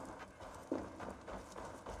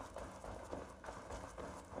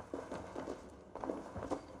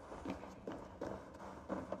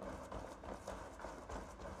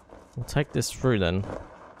 We'll take this through then.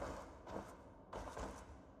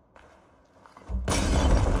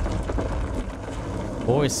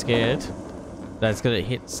 Always scared that it's gonna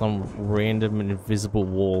hit some random invisible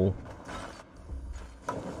wall.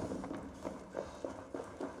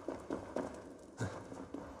 I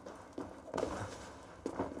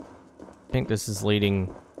think this is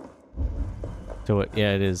leading to it.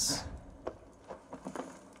 Yeah, it is.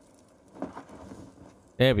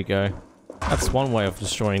 There we go. That's one way of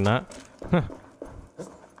destroying that.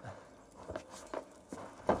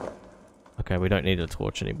 Okay, we don't need a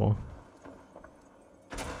torch anymore.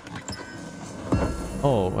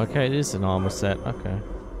 Oh, okay, it is an armor set. Okay.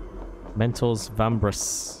 Mentor's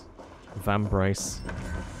Vambrace. Vambrace.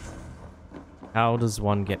 How does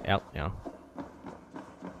one get out now?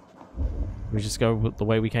 We just go with the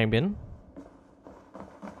way we came in?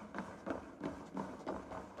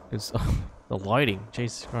 It's the lighting.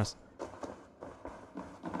 Jesus Christ.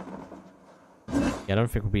 Yeah, I don't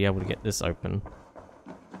think we'll be able to get this open.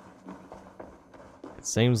 It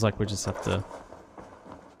seems like we just have to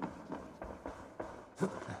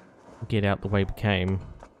get out the way we came.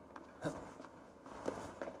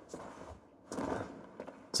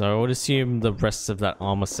 So I would assume the rest of that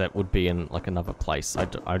armor set would be in like another place. I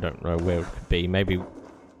don't know where it could be. Maybe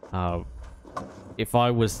if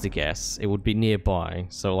I was to guess, it would be nearby.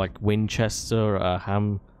 So like Winchester,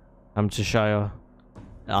 Hampshire.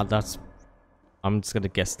 That's. I'm just gonna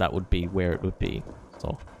guess that would be where it would be.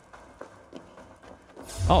 So.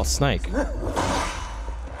 Oh, snake.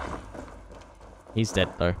 He's dead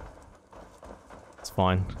though. It's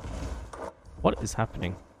fine. What is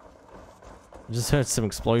happening? I just heard some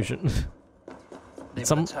explosion.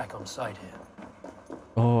 They've an attack on site here.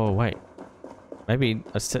 Oh wait. Maybe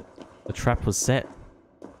the trap was set,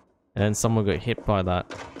 and then someone got hit by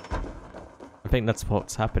that. I think that's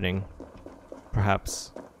what's happening.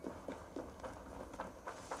 Perhaps.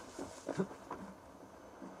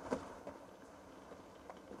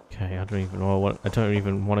 Okay, I don't even know what. I don't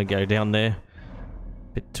even want to go down there.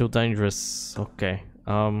 Bit too dangerous. Okay.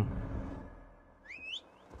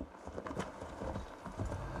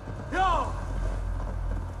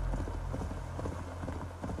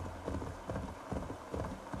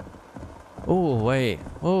 Oh wait.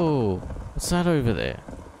 Oh, what's that over there?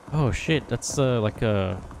 Oh shit, that's like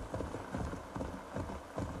a.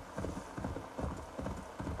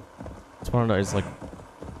 It's one of those like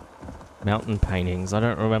mountain paintings. I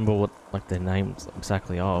don't remember what like their names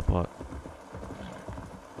exactly are, but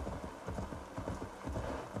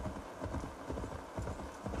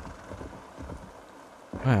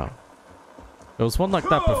wow. There was one like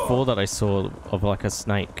that before that I saw of like a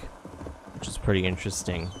snake, which is pretty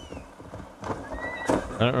interesting.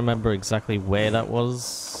 I don't remember exactly where that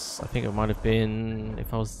was. I think it might have been,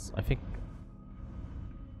 if I was, I think,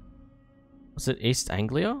 was it East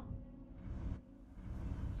Anglia?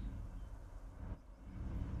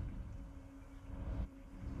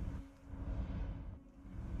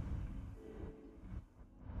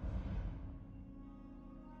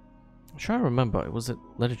 I'm trying to remember. Was it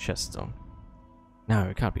Leicester? No,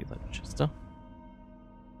 it can't be Leicester.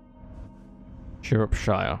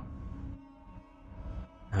 Shropshire.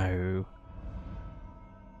 No.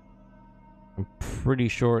 I'm pretty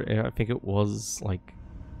sure, I think it was like...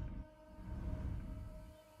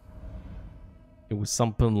 It was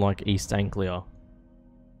something like East Anglia.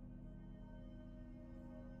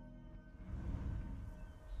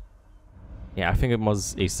 Yeah, I think it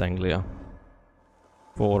was East Anglia.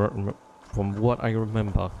 From what I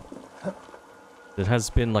remember. It has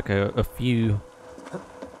been like a few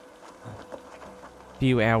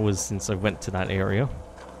hours since I went to that area.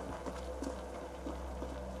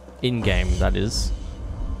 In-game, that is.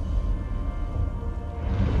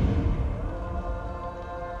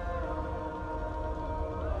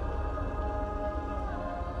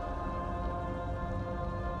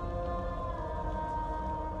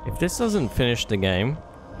 If this doesn't finish the game,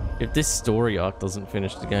 if this story arc doesn't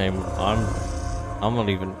finish the game, I'm not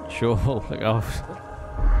even sure. Like,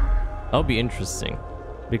 that'll be interesting.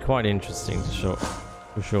 Be quite interesting to show,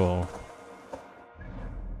 for sure.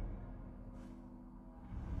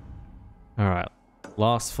 All right,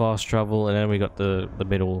 last fast travel, and then we got the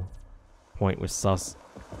middle point with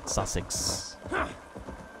Suthsexe,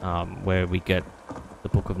 where we get the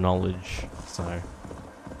Book of Knowledge. So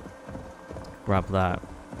grab that.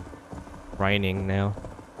 Raining now.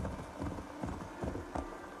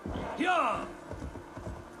 Yeah.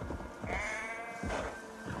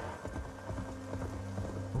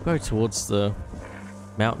 We'll go towards the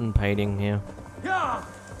mountain painting here. Yeah.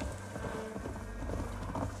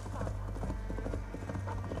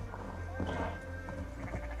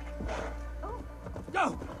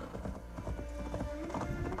 Go.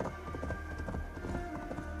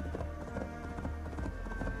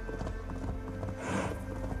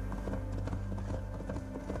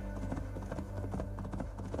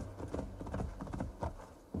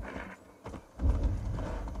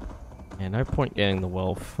 Yeah, no point getting the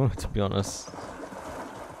wealth, to be honest.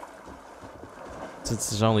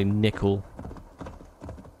 Since there's only nickel.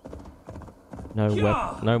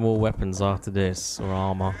 No more weapons after this, or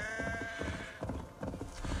armor.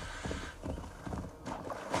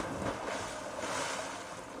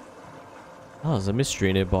 Oh, there's a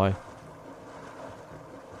mystery nearby.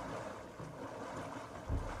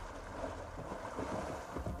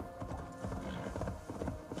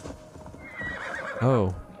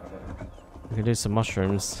 Oh. We can do some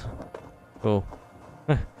mushrooms. Cool.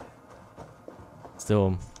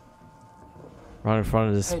 Still, right in front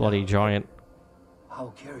of this bloody giant.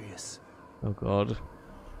 How curious. Oh god.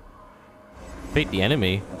 Beat the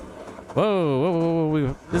enemy. Whoa, whoa, whoa,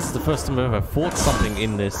 whoa. This is the first time I've ever fought something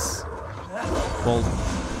in this. Well,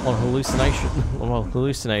 on hallucination. While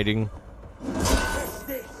hallucinating.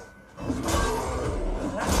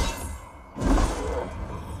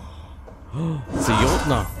 It's a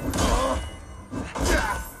Jotnar.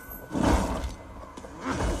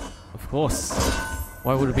 Of course.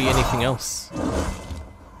 Why would it be anything else?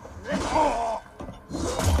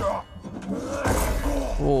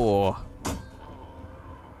 Oh.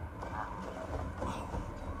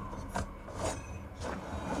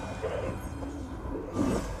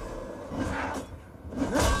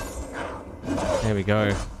 There we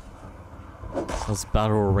go. There's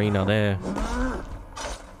battle arena there.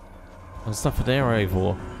 There's stuff there,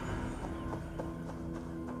 Reaver.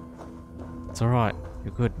 It's alright.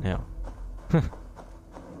 You're good now.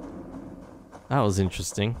 That was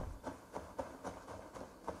interesting.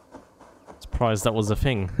 Surprised that was a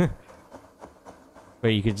thing.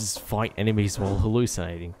 Where you could just fight enemies while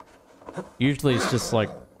hallucinating. Usually it's just like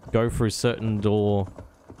go through certain door,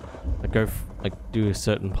 like do a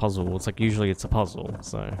certain puzzle. It's like usually it's a puzzle,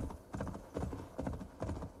 so.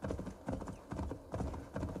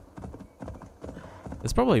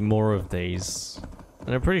 There's probably more of these.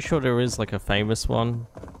 And I'm pretty sure there is like a famous one.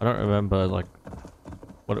 I don't remember like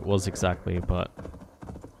what it was exactly, but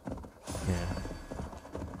yeah.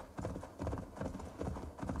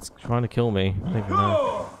 It's trying to kill me. I don't even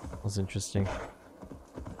know. That was interesting.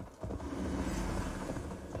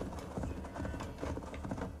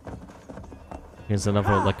 Here's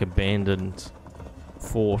another like abandoned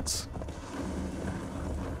fort.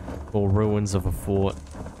 Or ruins of a fort.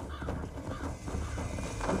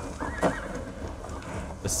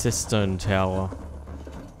 The cistern tower.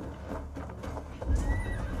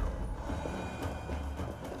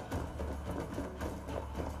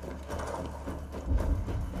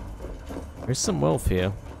 There's some wealth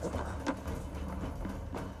here.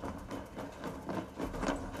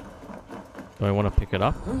 Do I want to pick it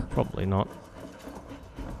up? Probably not.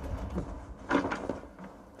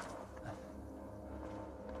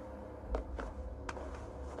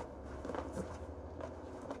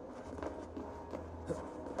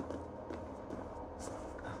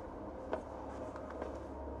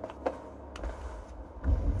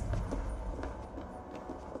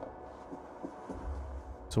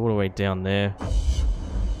 It's all the way down there.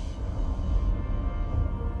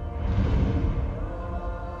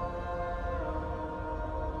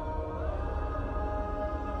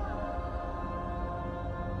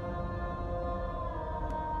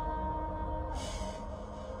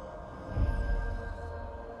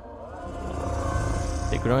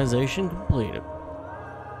 Synchronization completed.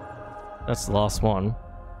 That's the last one.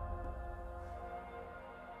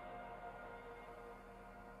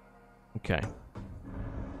 Okay.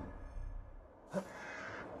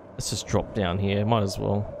 Let's just drop down here. Might as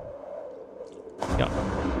well. Yep.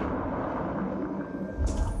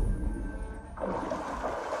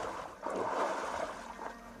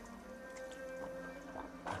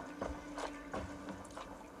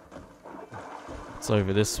 It's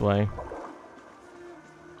over this way.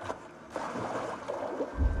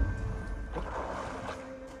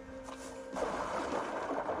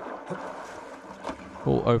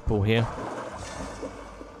 Oh, opal here.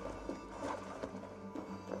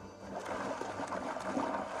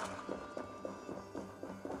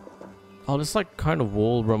 Oh, this like kind of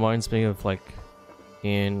wall reminds me of like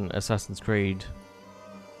in Assassin's Creed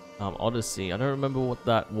Odyssey. I don't remember what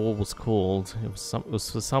that wall was called. It was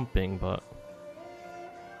for something, but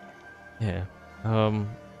yeah.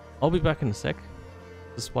 I'll be back in a sec.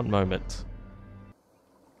 Just one moment.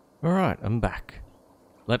 Alright, I'm back.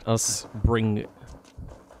 Let us bring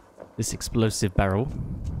this explosive barrel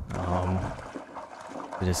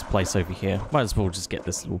to this place over here. Might as well just get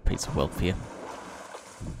this little piece of wealth here.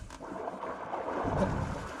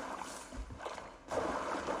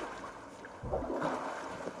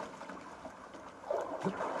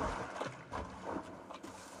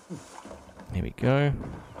 Here we go.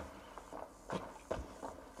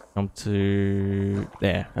 Come to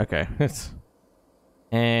there. Okay.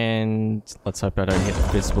 And let's hope I don't hit the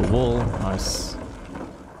visible wall. Nice.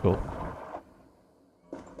 Cool.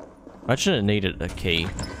 I should have needed a key.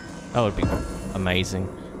 That would be amazing.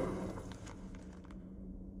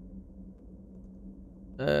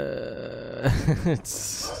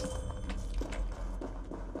 That's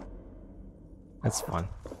fine.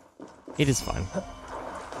 It is fine.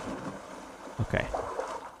 Okay.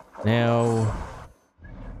 Now...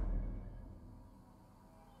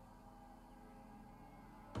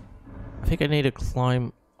 I think I need to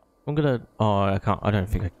climb... I'm gonna... Oh, I can't... I don't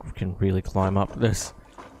think I can really climb up this.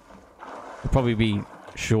 It'll probably be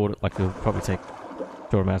short... Like, it'll probably take a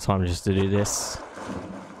short amount of time just to do this.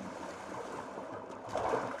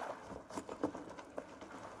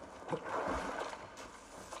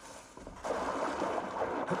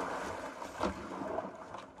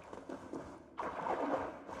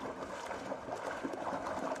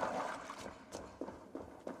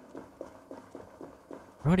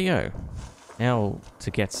 Rightio. Now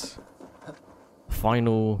to get the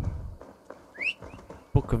final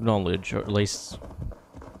book of knowledge, or at least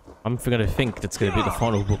I'm gonna think that's gonna be the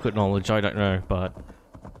final book of knowledge. I don't know, but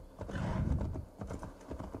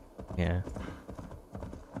yeah.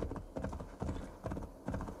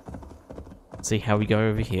 See how we go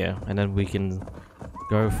over here, and then we can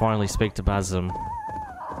go finally speak to Basem.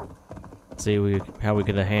 See how we're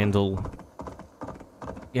gonna handle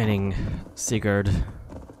getting Sigurd.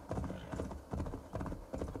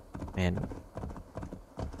 And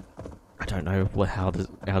I don't know how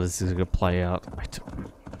this is gonna play out.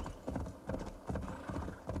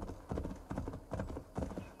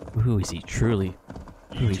 Who is he truly?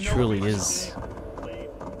 Who he truly is.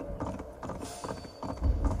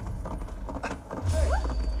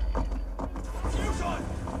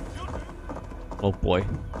 Oh boy.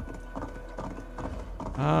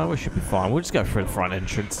 We should be fine. We'll just go for the front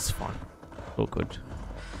entrance. It's fine. All good.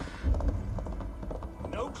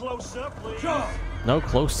 Closer, please. No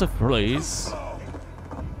closer, please.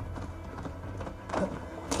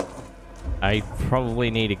 I probably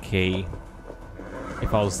need a key,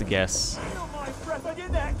 if I was to guess.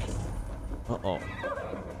 Uh-oh.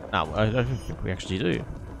 No, I don't think we actually do.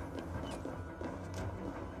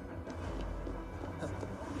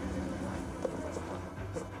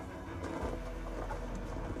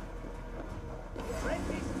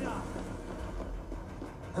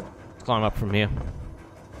 Let's climb up from here.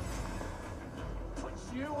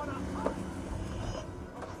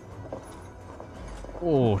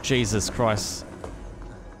 Oh, Jesus Christ.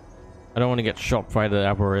 I don't want to get shot by the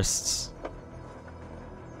arborists.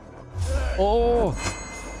 Oh!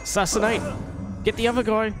 Assassinate! Get the other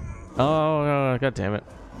guy! Oh, god damn it.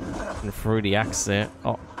 And threw the axe there.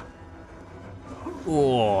 Oh.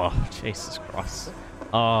 Oh, Jesus Christ.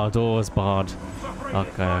 Oh, door's barred.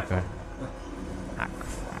 Okay, okay. Ah,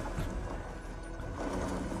 crap.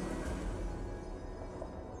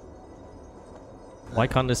 Why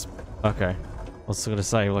can't this... Okay. I was gonna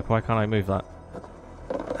say, like, why can't I move that?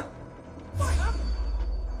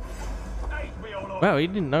 Wow, he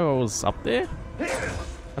didn't know I was up there?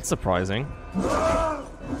 That's surprising.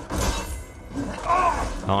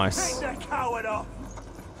 Nice.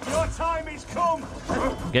 Your time is come!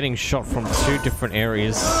 I'm getting shot from two different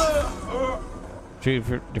areas.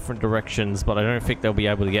 Two different directions, but I don't think they'll be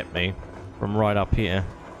able to get me from right up here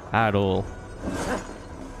at all.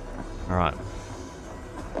 Alright.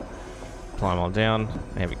 Climb on down.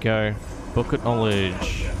 There we go. Book of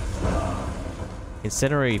knowledge.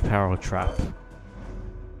 Incendiary power trap.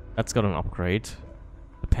 That's got an upgrade.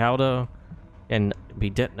 The powder can be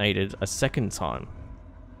detonated a second time.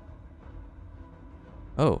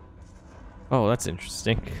 Oh. Oh, that's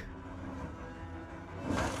interesting.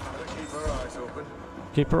 Keep our eyes open.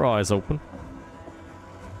 Keep her eyes open.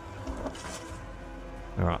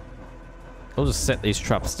 Alright. I'll just set these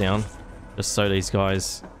traps down. Just so these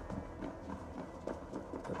guys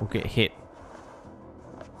will get hit.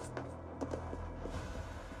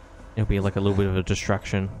 It'll be like a little bit of a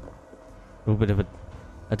distraction. A little bit of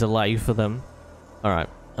a delay for them. Alright.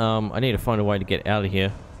 I need to find a way to get out of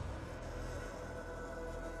here.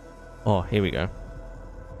 Oh, here we go.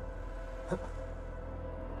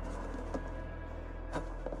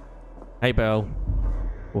 Hey, Belle.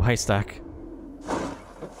 Or Haystack.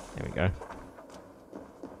 There we go.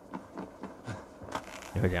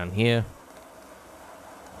 Go down here.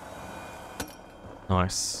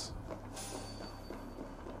 Nice.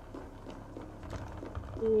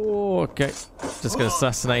 Oh, okay. Just gonna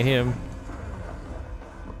assassinate him.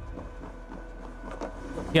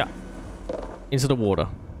 Yeah. Into the water.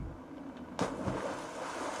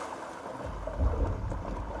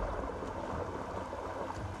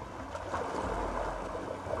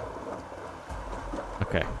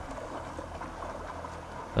 Okay.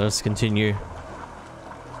 Let us continue.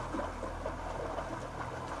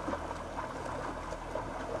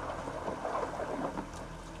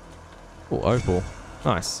 Oh, opal.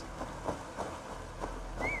 Nice.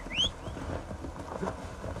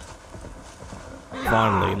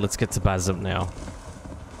 Finally, let's get to Basm now.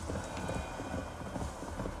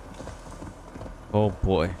 Oh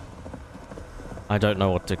boy. I don't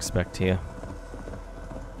know what to expect here.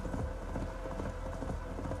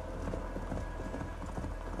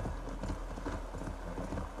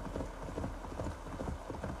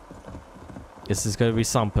 This is gonna be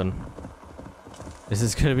something. This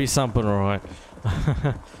is gonna be something, alright.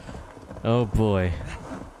 Oh boy.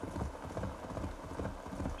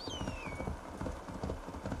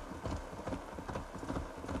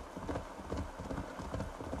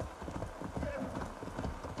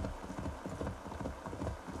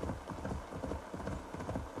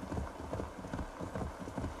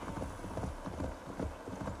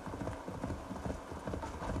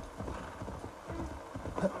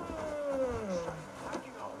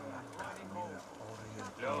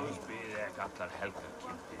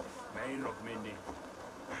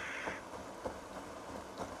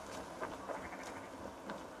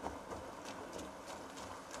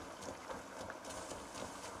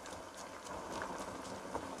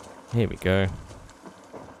 Here we go.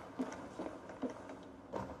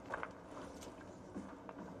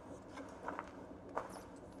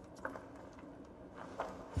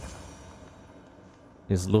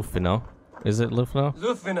 Is Lufina? Is it Lufina?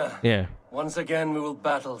 Lufina! Yeah. Once again we will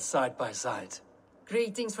battle side by side.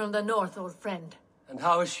 Greetings from the north, old friend. And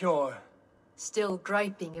how is Shore? Still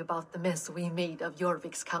griping about the mess we made of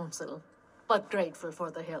Jorvik's council, but grateful for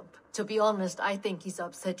the help. To be honest, I think he's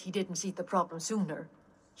upset he didn't see the problem sooner.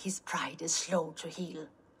 His pride is slow to heal.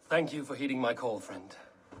 Thank you for heeding my call, friend.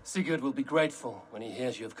 Sigurd will be grateful when he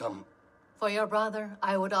hears you have come. For your brother,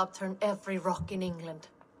 I would upturn every rock in England.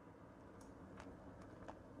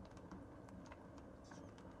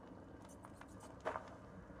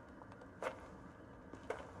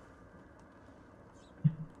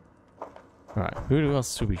 Alright, who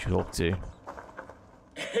else should we talk to?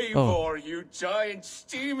 Eivor, you giant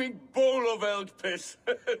steaming bowl of elk piss.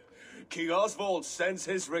 King Oswald sends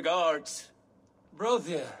his regards.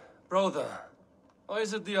 Brother. Or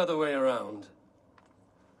is it the other way around?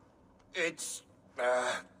 It's,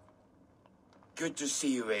 good to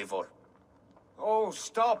see you, Eivor. Oh,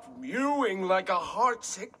 stop mewing like a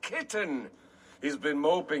heartsick kitten. He's been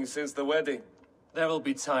moping since the wedding. There will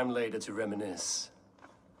be time later to reminisce.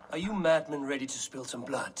 Are you madmen ready to spill some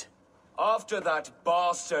blood? After that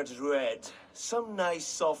bastard Red, some nice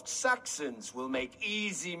soft Saxons will make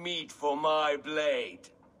easy meat for my blade.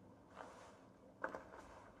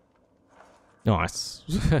 Nice.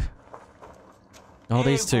 Oh,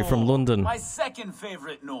 these two from London. My second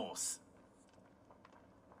favorite Norse.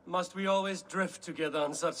 Must we always drift together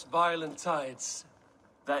on such violent tides?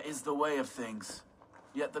 That is the way of things.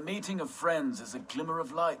 Yet the meeting of friends is a glimmer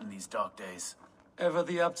of light in these dark days. Ever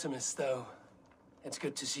the optimist, though. It's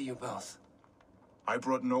good to see you both. I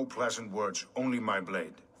brought no pleasant words, only my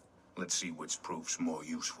blade. Let's see which proves more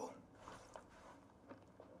useful.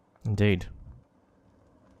 Indeed.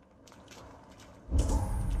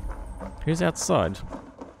 Who's outside?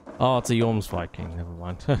 Oh, it's a Yorm's Viking. Never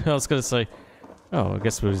mind. I was gonna say, oh, I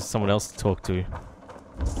guess there's someone else to talk to.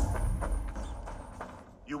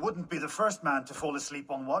 You wouldn't be the first man to fall asleep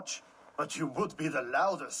on watch, but you would be the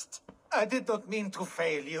loudest. I did not mean to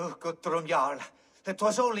fail you, Guthrum Jarl. It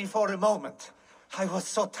was only for a moment. I was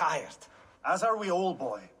so tired. As are we all,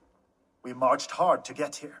 boy. We marched hard to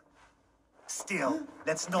get here. Still,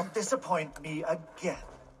 let's not disappoint me again.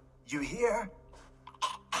 You hear?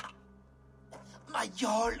 My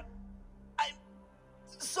Jarl, I'm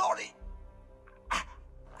sorry.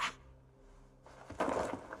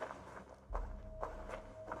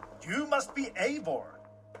 You must be Eivor.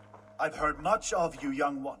 I've heard much of you,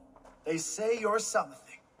 young one. They say you're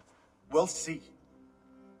something. We'll see.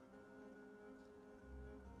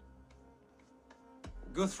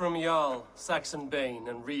 Guthrum Jarl, Saxon Bane,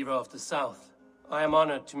 and Reaver of the South. I am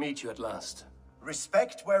honored to meet you at last.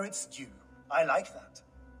 Respect where it's due. I like that.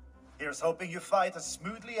 Here's hoping you fight as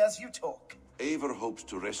smoothly as you talk. Eivor hopes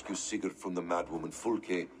to rescue Sigurd from the madwoman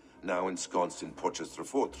Fulke, now ensconced in Portcestre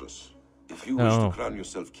Fortress. If you wish to crown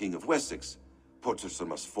yourself King of Wessex, Portcestre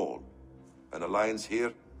must fall. An alliance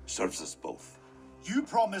here serves us both. You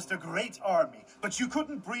promised a great army, but you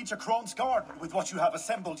couldn't breach a Krone's garden with what you have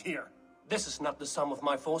assembled here. This is not the sum of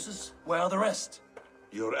my forces. Where are the rest?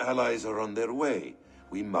 Your allies are on their way.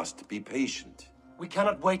 We must be patient. We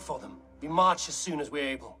cannot wait for them. We march as soon as we're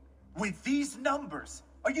able. With these numbers,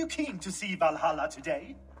 are you keen to see Valhalla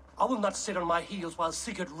today? I will not sit on my heels while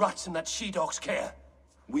Sigurd rots in that she-dog's care.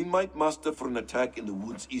 We might muster for an attack in the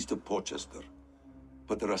woods east of Portcestre.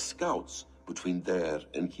 But there are scouts between there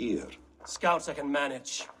and here. Scouts I can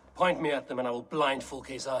manage. Point me at them and I will blind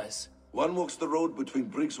Fulke's eyes. One walks the road between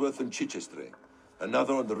Briggsworth and Chichestre.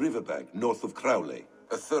 Another on the riverbank north of Crowley.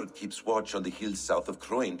 A third keeps watch on the hills south of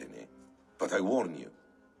Croendene. But I warn you,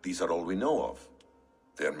 these are all we know of.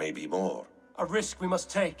 There may be more. A risk we must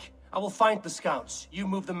take. I will find the scouts. You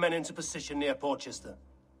move the men into position near Portcestre.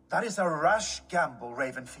 That is a rash gamble,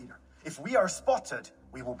 Ravenfeeder. If we are spotted,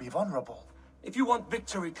 we will be vulnerable. If you want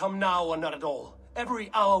victory, come now or not at all.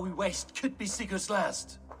 Every hour we waste could be Sigurd's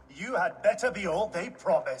last. You had better be all they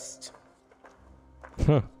promised.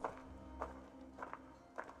 The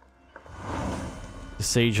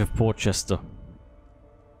Siege of Portcestre.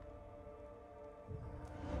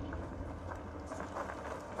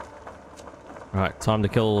 Right, time to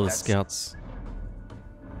kill all the scouts.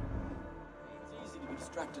 It's easy to be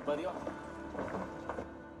distracted by the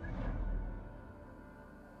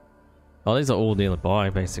Oh, these are all nearby,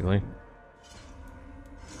 basically.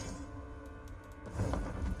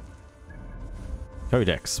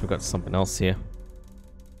 Codex, we got something else here.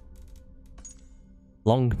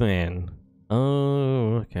 Longman.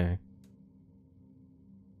 Oh, okay.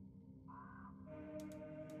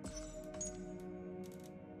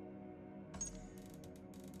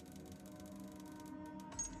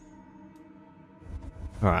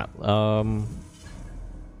 Alright,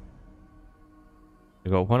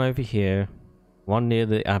 we got one over here, one near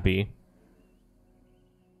the Abbey,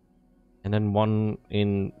 and then one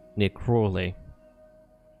near Crawley.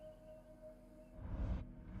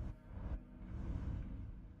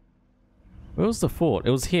 Where was the fort?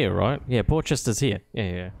 It was here, right? Yeah, Portchester's here.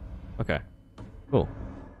 Yeah. Okay. Cool.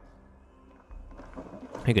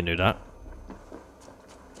 He can do that.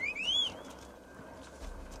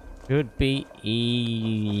 Should be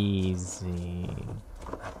easy.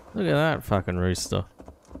 Look at that fucking rooster.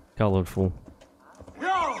 Colorful.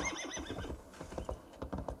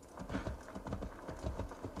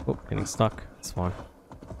 Oh, getting stuck. It's fine.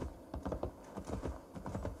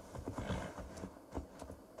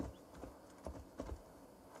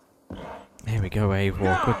 There we go,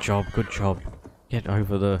 Eivor. Good job, good job. Get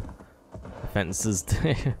over the fences.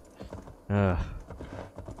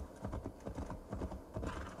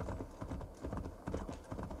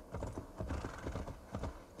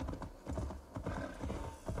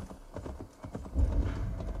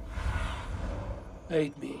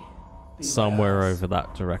 Aid me. Somewhere over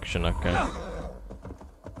that direction, okay.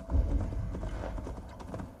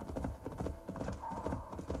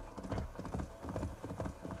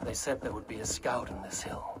 They said there would be a scout in this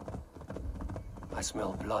hill. I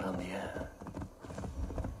smell blood on the air.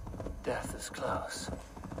 Death is close.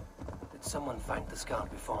 Did someone find the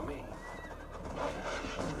scout before me?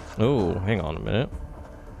 Oh, hang on a minute.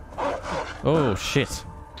 Oh, shit.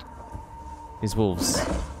 These wolves.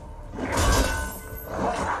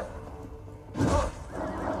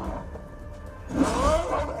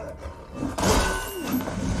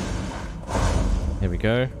 There we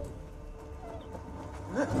go.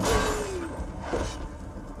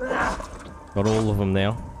 Got all of them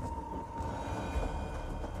now.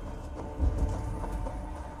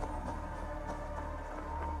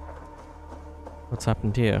 What's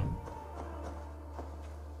happened here?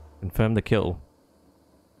 Confirm the kill.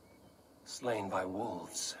 Slain by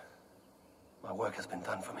wolves. My work has been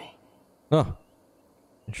done for me. Oh,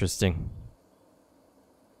 interesting.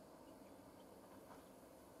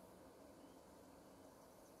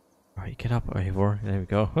 Alright, get up, Reaver. There we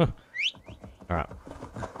go. Alright.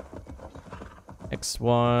 Next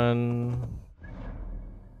one.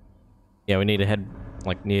 Yeah, we need to head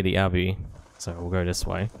like near the abbey, so we'll go this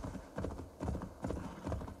way.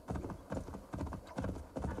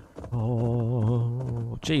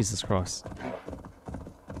 Oh, Jesus Christ.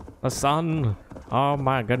 The sun! Oh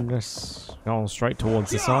my goodness. Going straight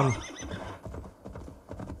towards the sun.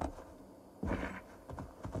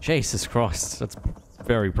 Jesus Christ, that's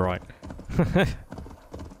very bright. Have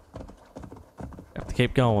to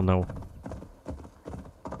keep going though.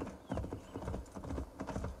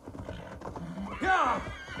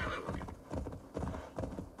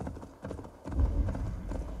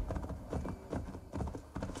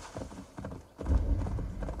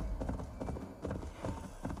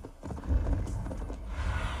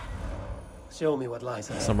 Show me what lies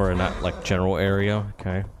ahead. Somewhere in that like general area,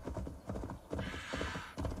 okay.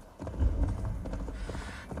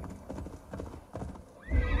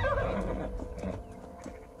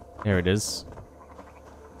 There it is.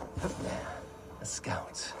 A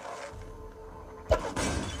scout.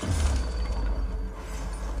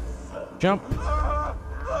 Jump!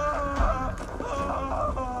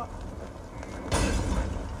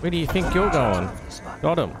 Where do you think you're going?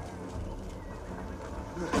 Got him.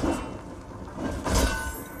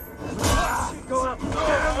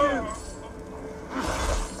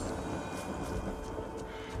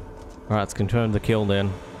 Alright, let's confirm the kill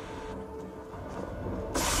then.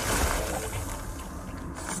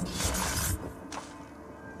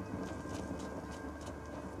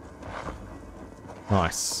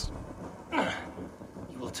 Nice.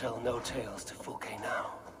 You will tell no tales to Fulke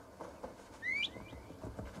now.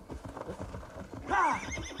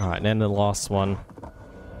 Alright, and then the last one.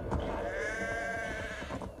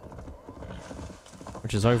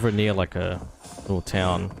 Which is over near like a little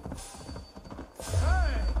town.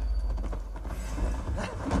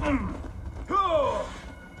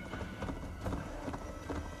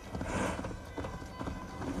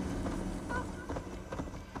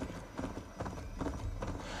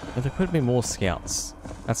 But there could be more scouts.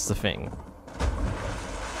 That's the thing.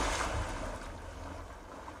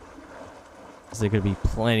 There could be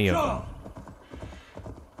plenty of them.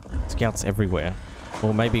 Scouts everywhere.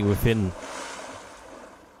 Or maybe within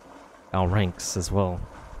our ranks as well.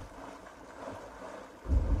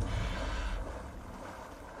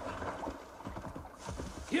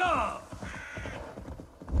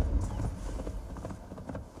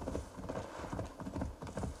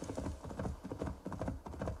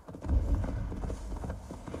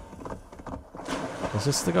 Is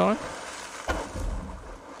this the guy?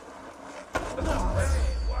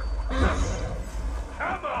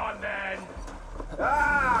 Come on, then.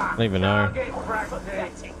 I don't even know.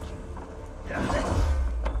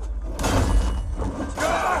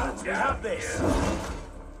 You have this.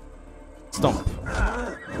 Stomp.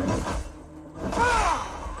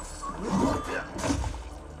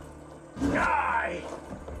 Die.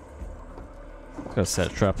 Gotta set a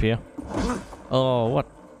trap here. Oh, what?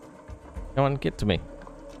 Come on, get to me.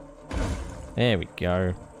 There we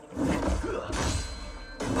go.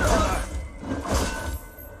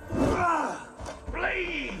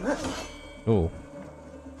 Ooh.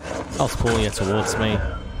 I was pulling it towards me.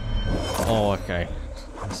 Oh, okay.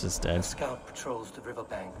 This is dead. Scout patrols the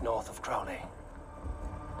riverbank north of Crowley.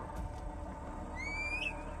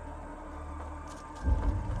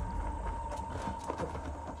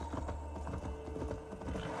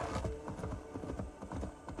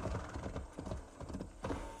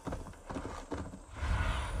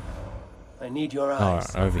 I need your eyes.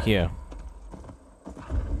 Alright, over here.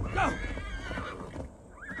 Go.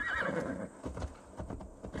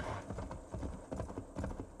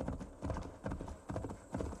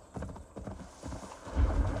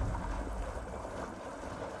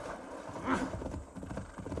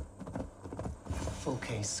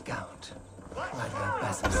 Fulke scout.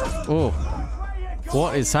 Oh,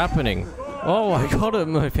 what is happening? Oh, I got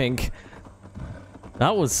him, I think.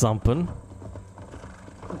 That was something.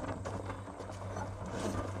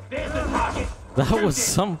 That was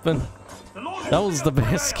something. That was the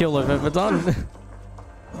best kill I've ever done.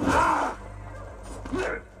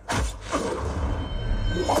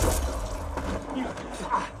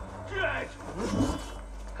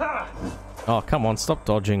 Oh, come on, stop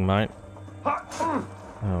dodging, mate. Oh,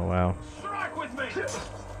 wow. Strike with me.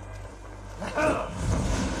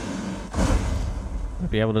 I'll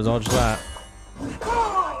be able to dodge that.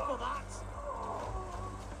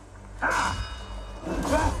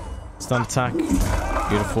 Stun attack.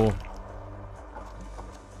 Beautiful.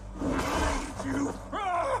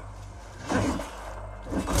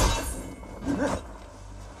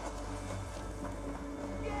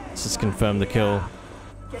 Let's just confirm the kill.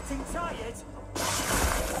 Getting tired.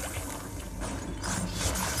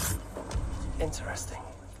 Interesting.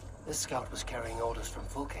 This scout was carrying orders from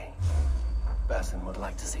Fulke. Basim would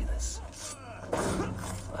like to see this.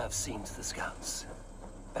 I have seen to the scouts.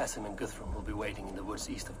 Basim and Guthrum will be waiting in the woods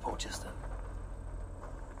east of Portcestre.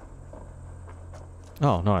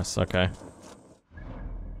 Oh, nice. Okay.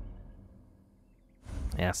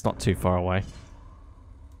 Yeah, it's not too far away.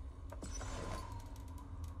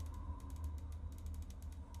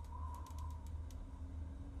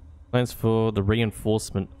 Plans for the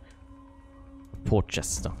reinforcement of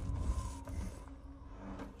Portcestre.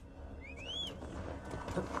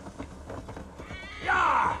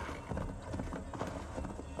 Yeah!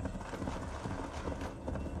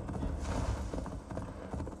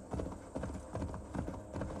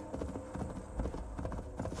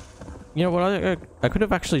 You know what? I could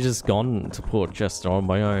have actually just gone to Portcestre on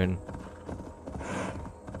my own,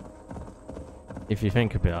 if you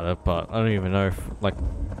think about it. But I don't even know if like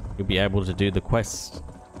you'll be able to do the quest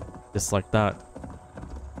just like that.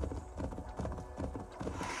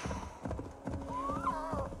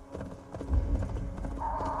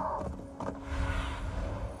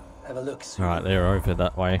 Have a look. All right, they're over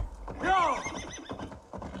that way.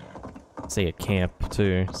 See a camp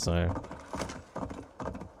too, so.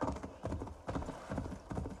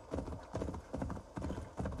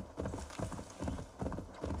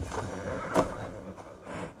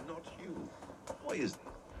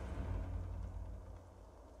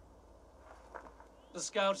 The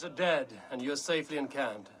scouts are dead, and you're safely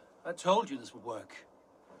encamped. I told you this would work.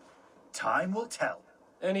 Time will tell.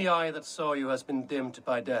 Any eye that saw you has been dimmed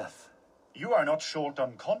by death. You are not short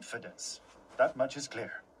on confidence. That much is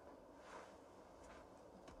clear.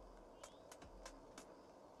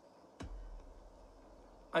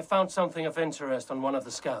 I found something of interest on one of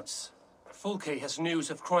the scouts. Fulke has news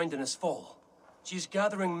of Croydon's fall. She's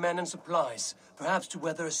gathering men and supplies, perhaps to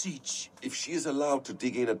weather a siege. If she is allowed to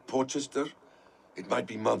dig in at Portcestre, it might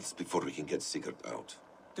be months before we can get Sigurd out.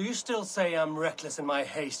 Do you still say I'm reckless in my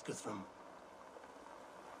haste, Guthrum?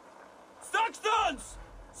 Saxons!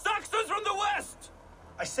 Saxons from the west!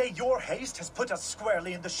 I say your haste has put us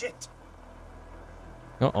squarely in the shit.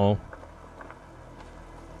 Uh-oh.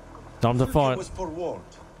 Time to Fulke fight. was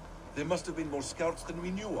forewarned. There must have been more scouts than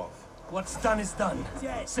we knew of. What's done is done.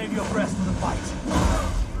 Save your breath for the fight.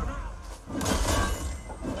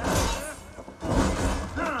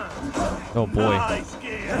 Oh boy. Nice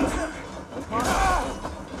gear.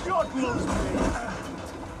 God blows me.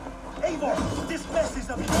 Eivor, this mess is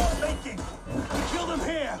of your making. We kill them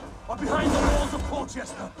here, or behind the walls of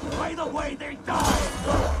Portcestre. Either way, they die.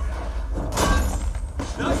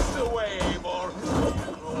 That's the way, Eivor.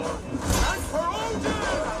 And for Odin!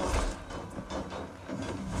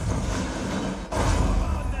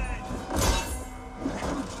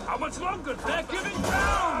 How much longer? They're giving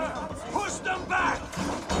ground! Push them back!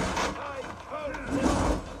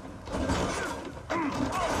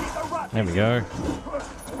 There we go.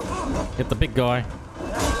 Get the big guy.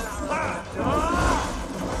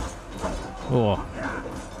 Oh.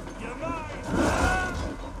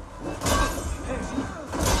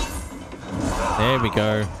 There we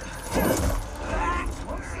go.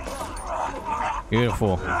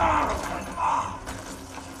 Beautiful.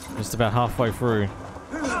 Just about halfway through.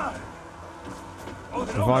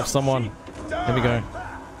 Revive someone. There we go.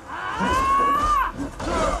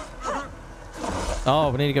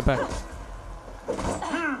 Oh, we need to get back.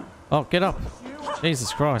 Oh, get up.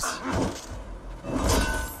 Jesus Christ.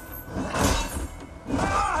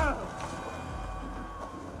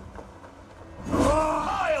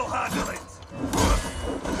 I'll handle it.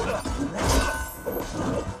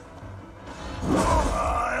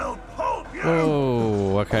 I'll pulp you.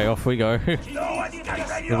 Oh, okay, off we go. A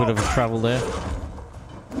little bit of a travel there.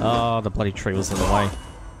 Oh, the bloody tree was in the way.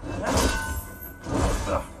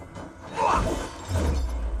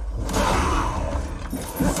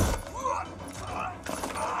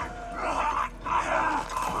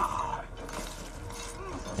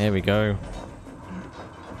 There we go.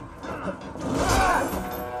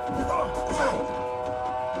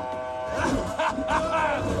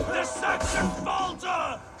 The Saxon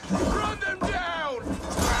falter! Run them down!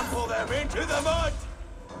 Trample them into the mud!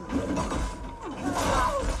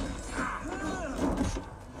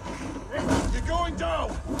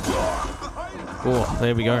 Oh,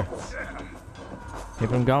 there we go. Keep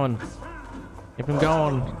him going. Keep him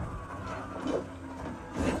going.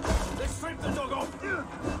 Let's strip the dog off.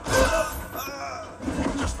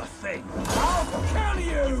 Just the thing. I'll kill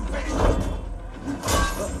you!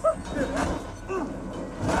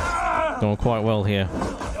 Doing quite well here.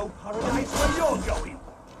 No paradise where you're going.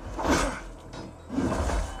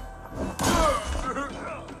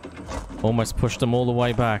 Almost pushed him all the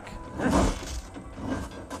way back.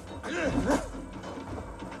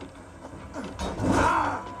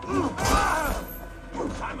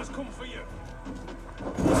 Time has come for you.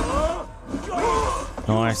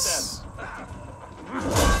 Nice.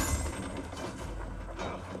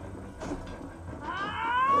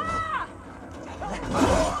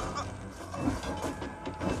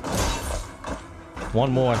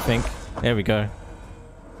 One more, I think. There we go.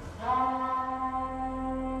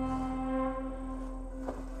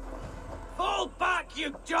 Fall back,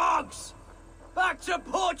 you dogs! Back to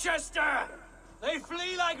Portcestre! They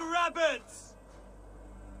flee like rabbits!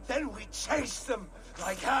 Then we chase them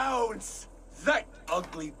like hounds! That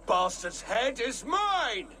ugly bastard's head is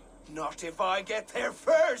mine! Not if I get there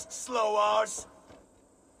first, slow arse!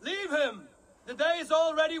 Leave him! The day is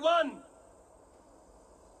already won!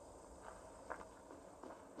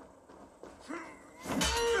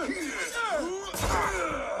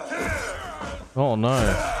 Oh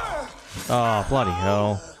no. Oh, bloody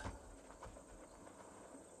hell.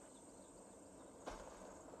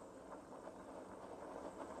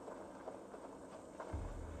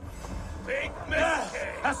 Big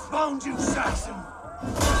mistake! Has found you, Saxon!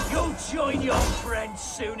 You'll join your friends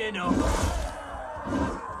soon enough!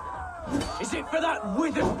 Is it for that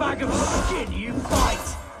withered bag of skin you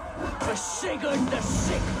fight? For Sigurd the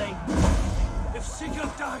Sickly? If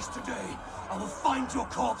Sigurd dies today, I will find your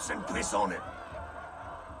corpse and piss on it.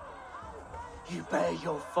 You bear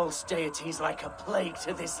your false deities like a plague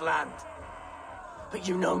to this land. But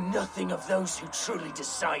you know nothing of those who truly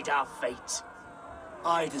decide our fate.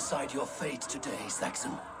 I decide your fate today,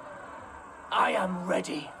 Saxon. I am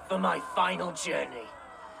ready for my final journey.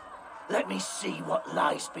 Let me see what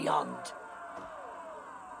lies beyond.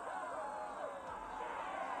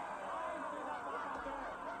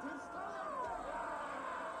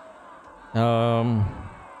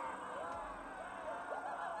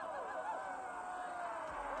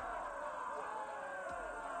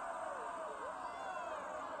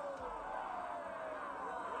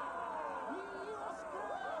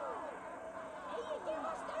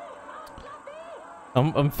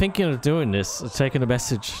 I'm thinking of doing this, taking a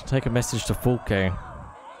message to Fulke.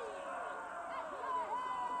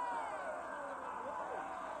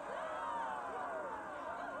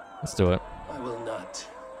 Let's do it. I will not.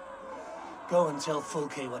 Go and tell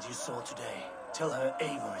Fulke what you saw today. Tell her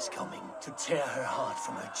Eivor is coming to tear her heart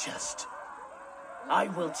from her chest. I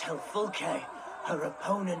will tell Fulke her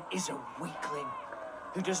opponent is a weakling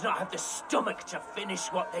who does not have the stomach to finish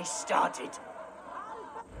what they started.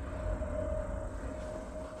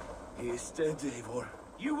 He is dead, Eivor.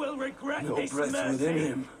 You will regret No this breath mercy. within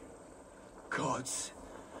him. Gods,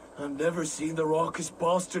 I've never seen the raucous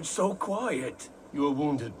bastard so quiet. You are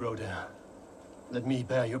wounded, Broder. Let me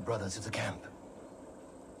bear your brother to the camp.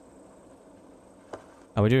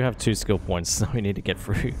 Oh, we do have 2 skill points that we need to get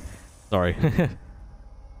through. Sorry.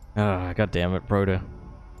 Ah, god damn it, Broder.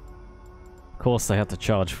 Of course they have to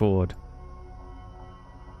charge forward.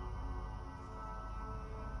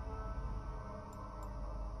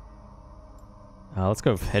 Let's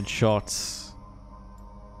go with headshots.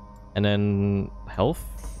 And then health?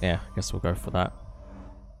 Yeah, I guess we'll go for that.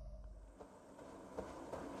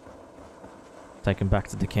 Take him back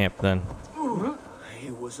to the camp then. He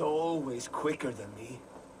was always quicker than me.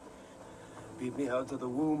 Beat me out of the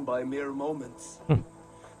womb by mere moments.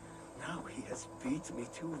 Now he has beat me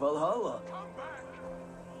to Valhalla.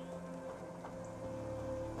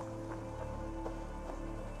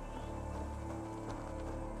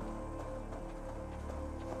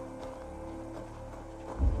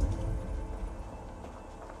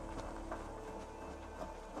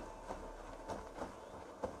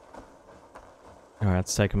 Alright,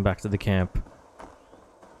 let's take him back to the camp.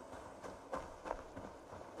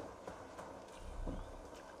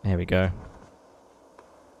 There we go.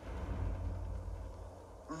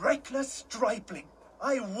 Reckless stripling!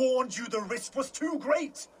 I warned you the risk was too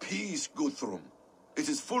great! Peace, Guthrum. It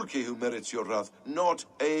is Fulke who merits your wrath, not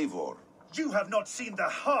Eivor. You have not seen the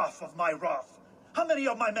half of my wrath. How many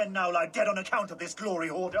of my men now lie dead on account of this glory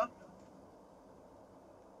hoarder?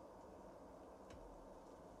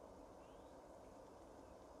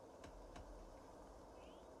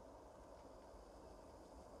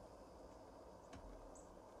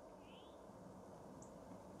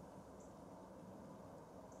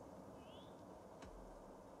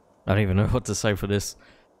 I don't even know what to say for this.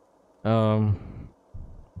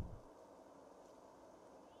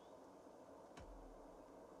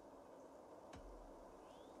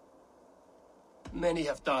 Many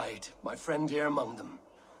have died, my friend here among them.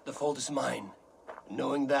 The fault is mine.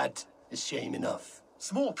 Knowing that is shame enough.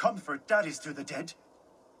 Small comfort that is to the dead.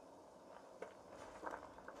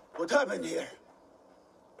 What happened here?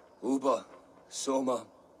 Uba, Soma,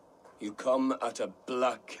 you come at a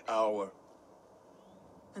black hour.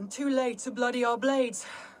 And too late to bloody our blades.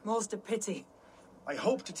 Most a pity. I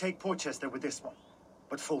hope to take Portcestre with this one,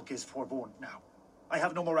 but folk is forewarned now. I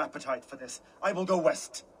have no more appetite for this. I will go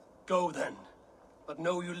west. Go then. But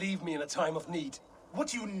know you leave me in a time of need.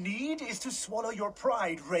 What you need is to swallow your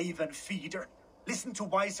pride, raven feeder. Listen to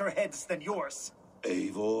wiser heads than yours.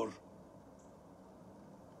 Eivor.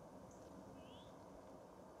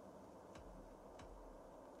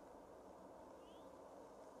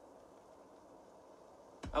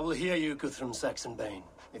 I will hear you, Guthrum Saxonbane,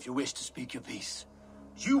 if you wish to speak your piece.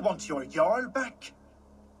 You want your Jarl back?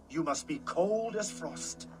 You must be cold as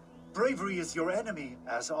frost. Bravery is your enemy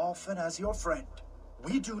as often as your friend.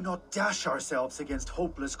 We do not dash ourselves against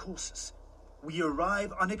hopeless causes. We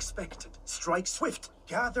arrive unexpected, strike swift,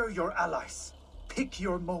 gather your allies, pick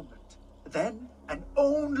your moment. Then, and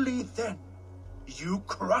only then, you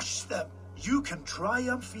crush them. You can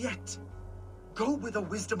triumph yet. Go with the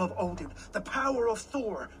wisdom of Odin, the power of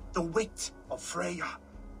Thor, the wit of Freya.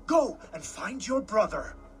 Go and find your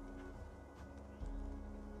brother.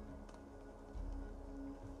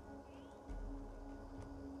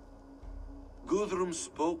 Guthrum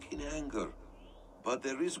spoke in anger, but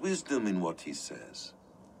there is wisdom in what he says.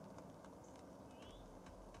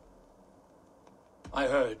 I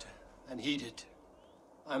heard and heeded.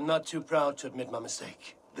 I'm not too proud to admit my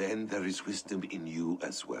mistake. Then there is wisdom in you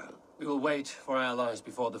as well. We will wait for our allies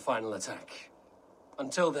before the final attack.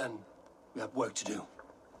 Until then, we have work to do.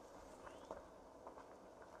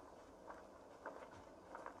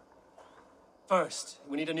 First,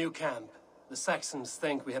 we need a new camp. The Saxons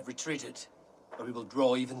think we have retreated, but we will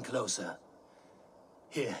draw even closer.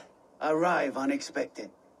 Here. Arrive unexpected.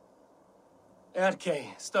 Erke,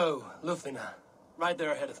 Stowe, Lufina, right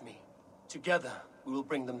there ahead of me. Together, we will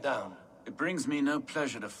bring them down. It brings me no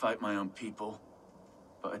pleasure to fight my own people.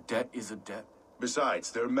 But a debt is a debt.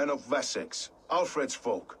 Besides, they're men of Wessex, Alfred's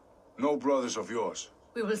folk. No brothers of yours.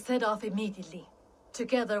 We will set off immediately.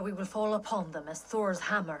 Together we will fall upon them as Thor's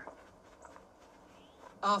hammer.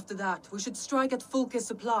 After that, we should strike at Fulke's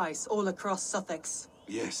supplies all across Suthsexe.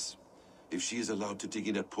 Yes. If she is allowed to dig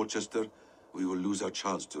in at Portcestre, we will lose our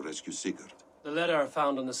chance to rescue Sigurd. The letter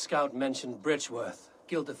found on the scout mentioned Bridgeworth,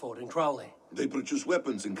 Guildeford, and Crowley. They produce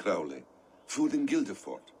weapons in Crowley, food in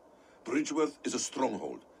Guildeford. Bridgeworth is a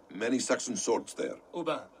stronghold. Many Saxon swords there.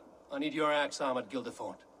 Uba, I need your axe arm at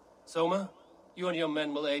Guildeford. Soma, you and your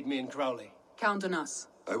men will aid me in Crowley. Count on us.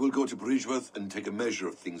 I will go to Bridgeworth and take a measure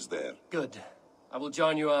of things there. Good. I will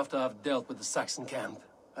join you after I've dealt with the Saxon camp.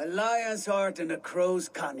 A lion's heart and a crow's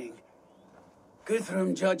cunning.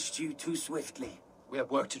 Guthrum judged you too swiftly. We have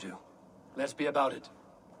work to do. Let's be about it.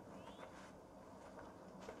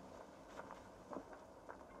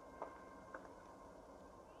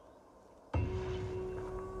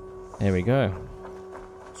 There we go.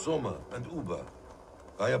 Soma and Uba,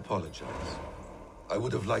 I apologize. I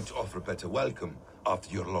would have liked to offer a better welcome after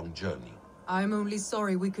your long journey. I'm only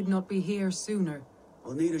sorry we could not be here sooner.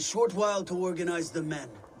 We'll need a short while to organize the men.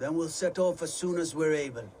 Then we'll set off as soon as we're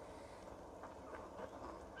able.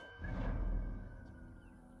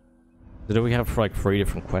 Do we have like 3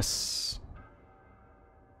 different quests?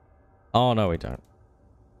 Oh no, we don't.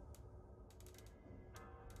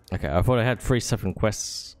 Okay, I thought I had 3 separate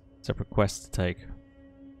quests to take.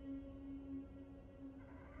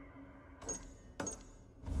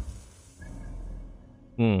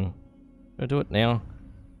 I'll do it now.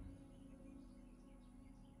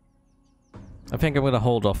 I think I'm gonna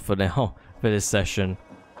hold off for now for this session.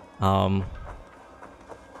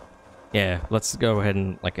 Yeah, let's go ahead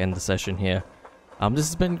and like end the session here. This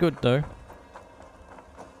has been good though.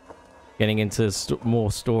 Getting into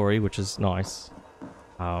more story, which is nice.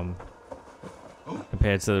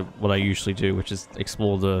 Compared to what I usually do, which is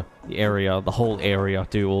explore the area, the whole area,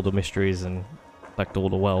 do all the mysteries and collect all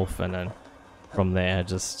the wealth, and then from there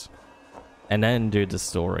and then do the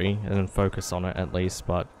story and then focus on it at least.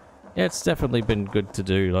 But yeah, it's definitely been good to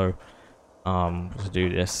do though, to do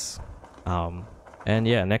this. And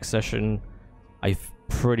yeah, next session, I'm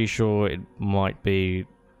pretty sure it might be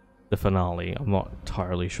the finale. I'm not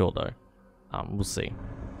entirely sure though. We'll see.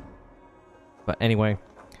 But anyway,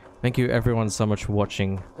 thank you everyone so much for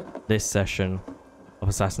watching this session. of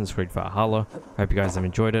Assassin's Creed Valhalla. Hope you guys have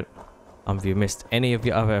enjoyed it. If you missed any of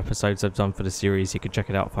the other episodes I've done for the series, you can check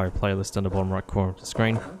it out via a playlist in the bottom right corner of the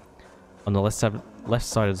screen. On the left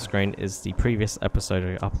side of the screen is the previous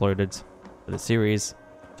episode I uploaded for the series.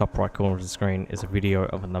 Top right corner of the screen is a video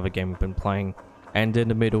of another game we've been playing. And in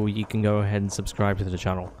the middle, you can go ahead and subscribe to the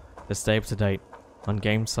channel to stay up to date on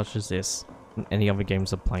games such as this and any other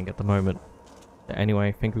games I'm playing at the moment.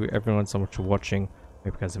 Anyway, thank you everyone so much for watching.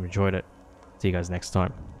 Hope you guys have enjoyed it. See you guys next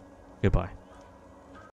time. Goodbye.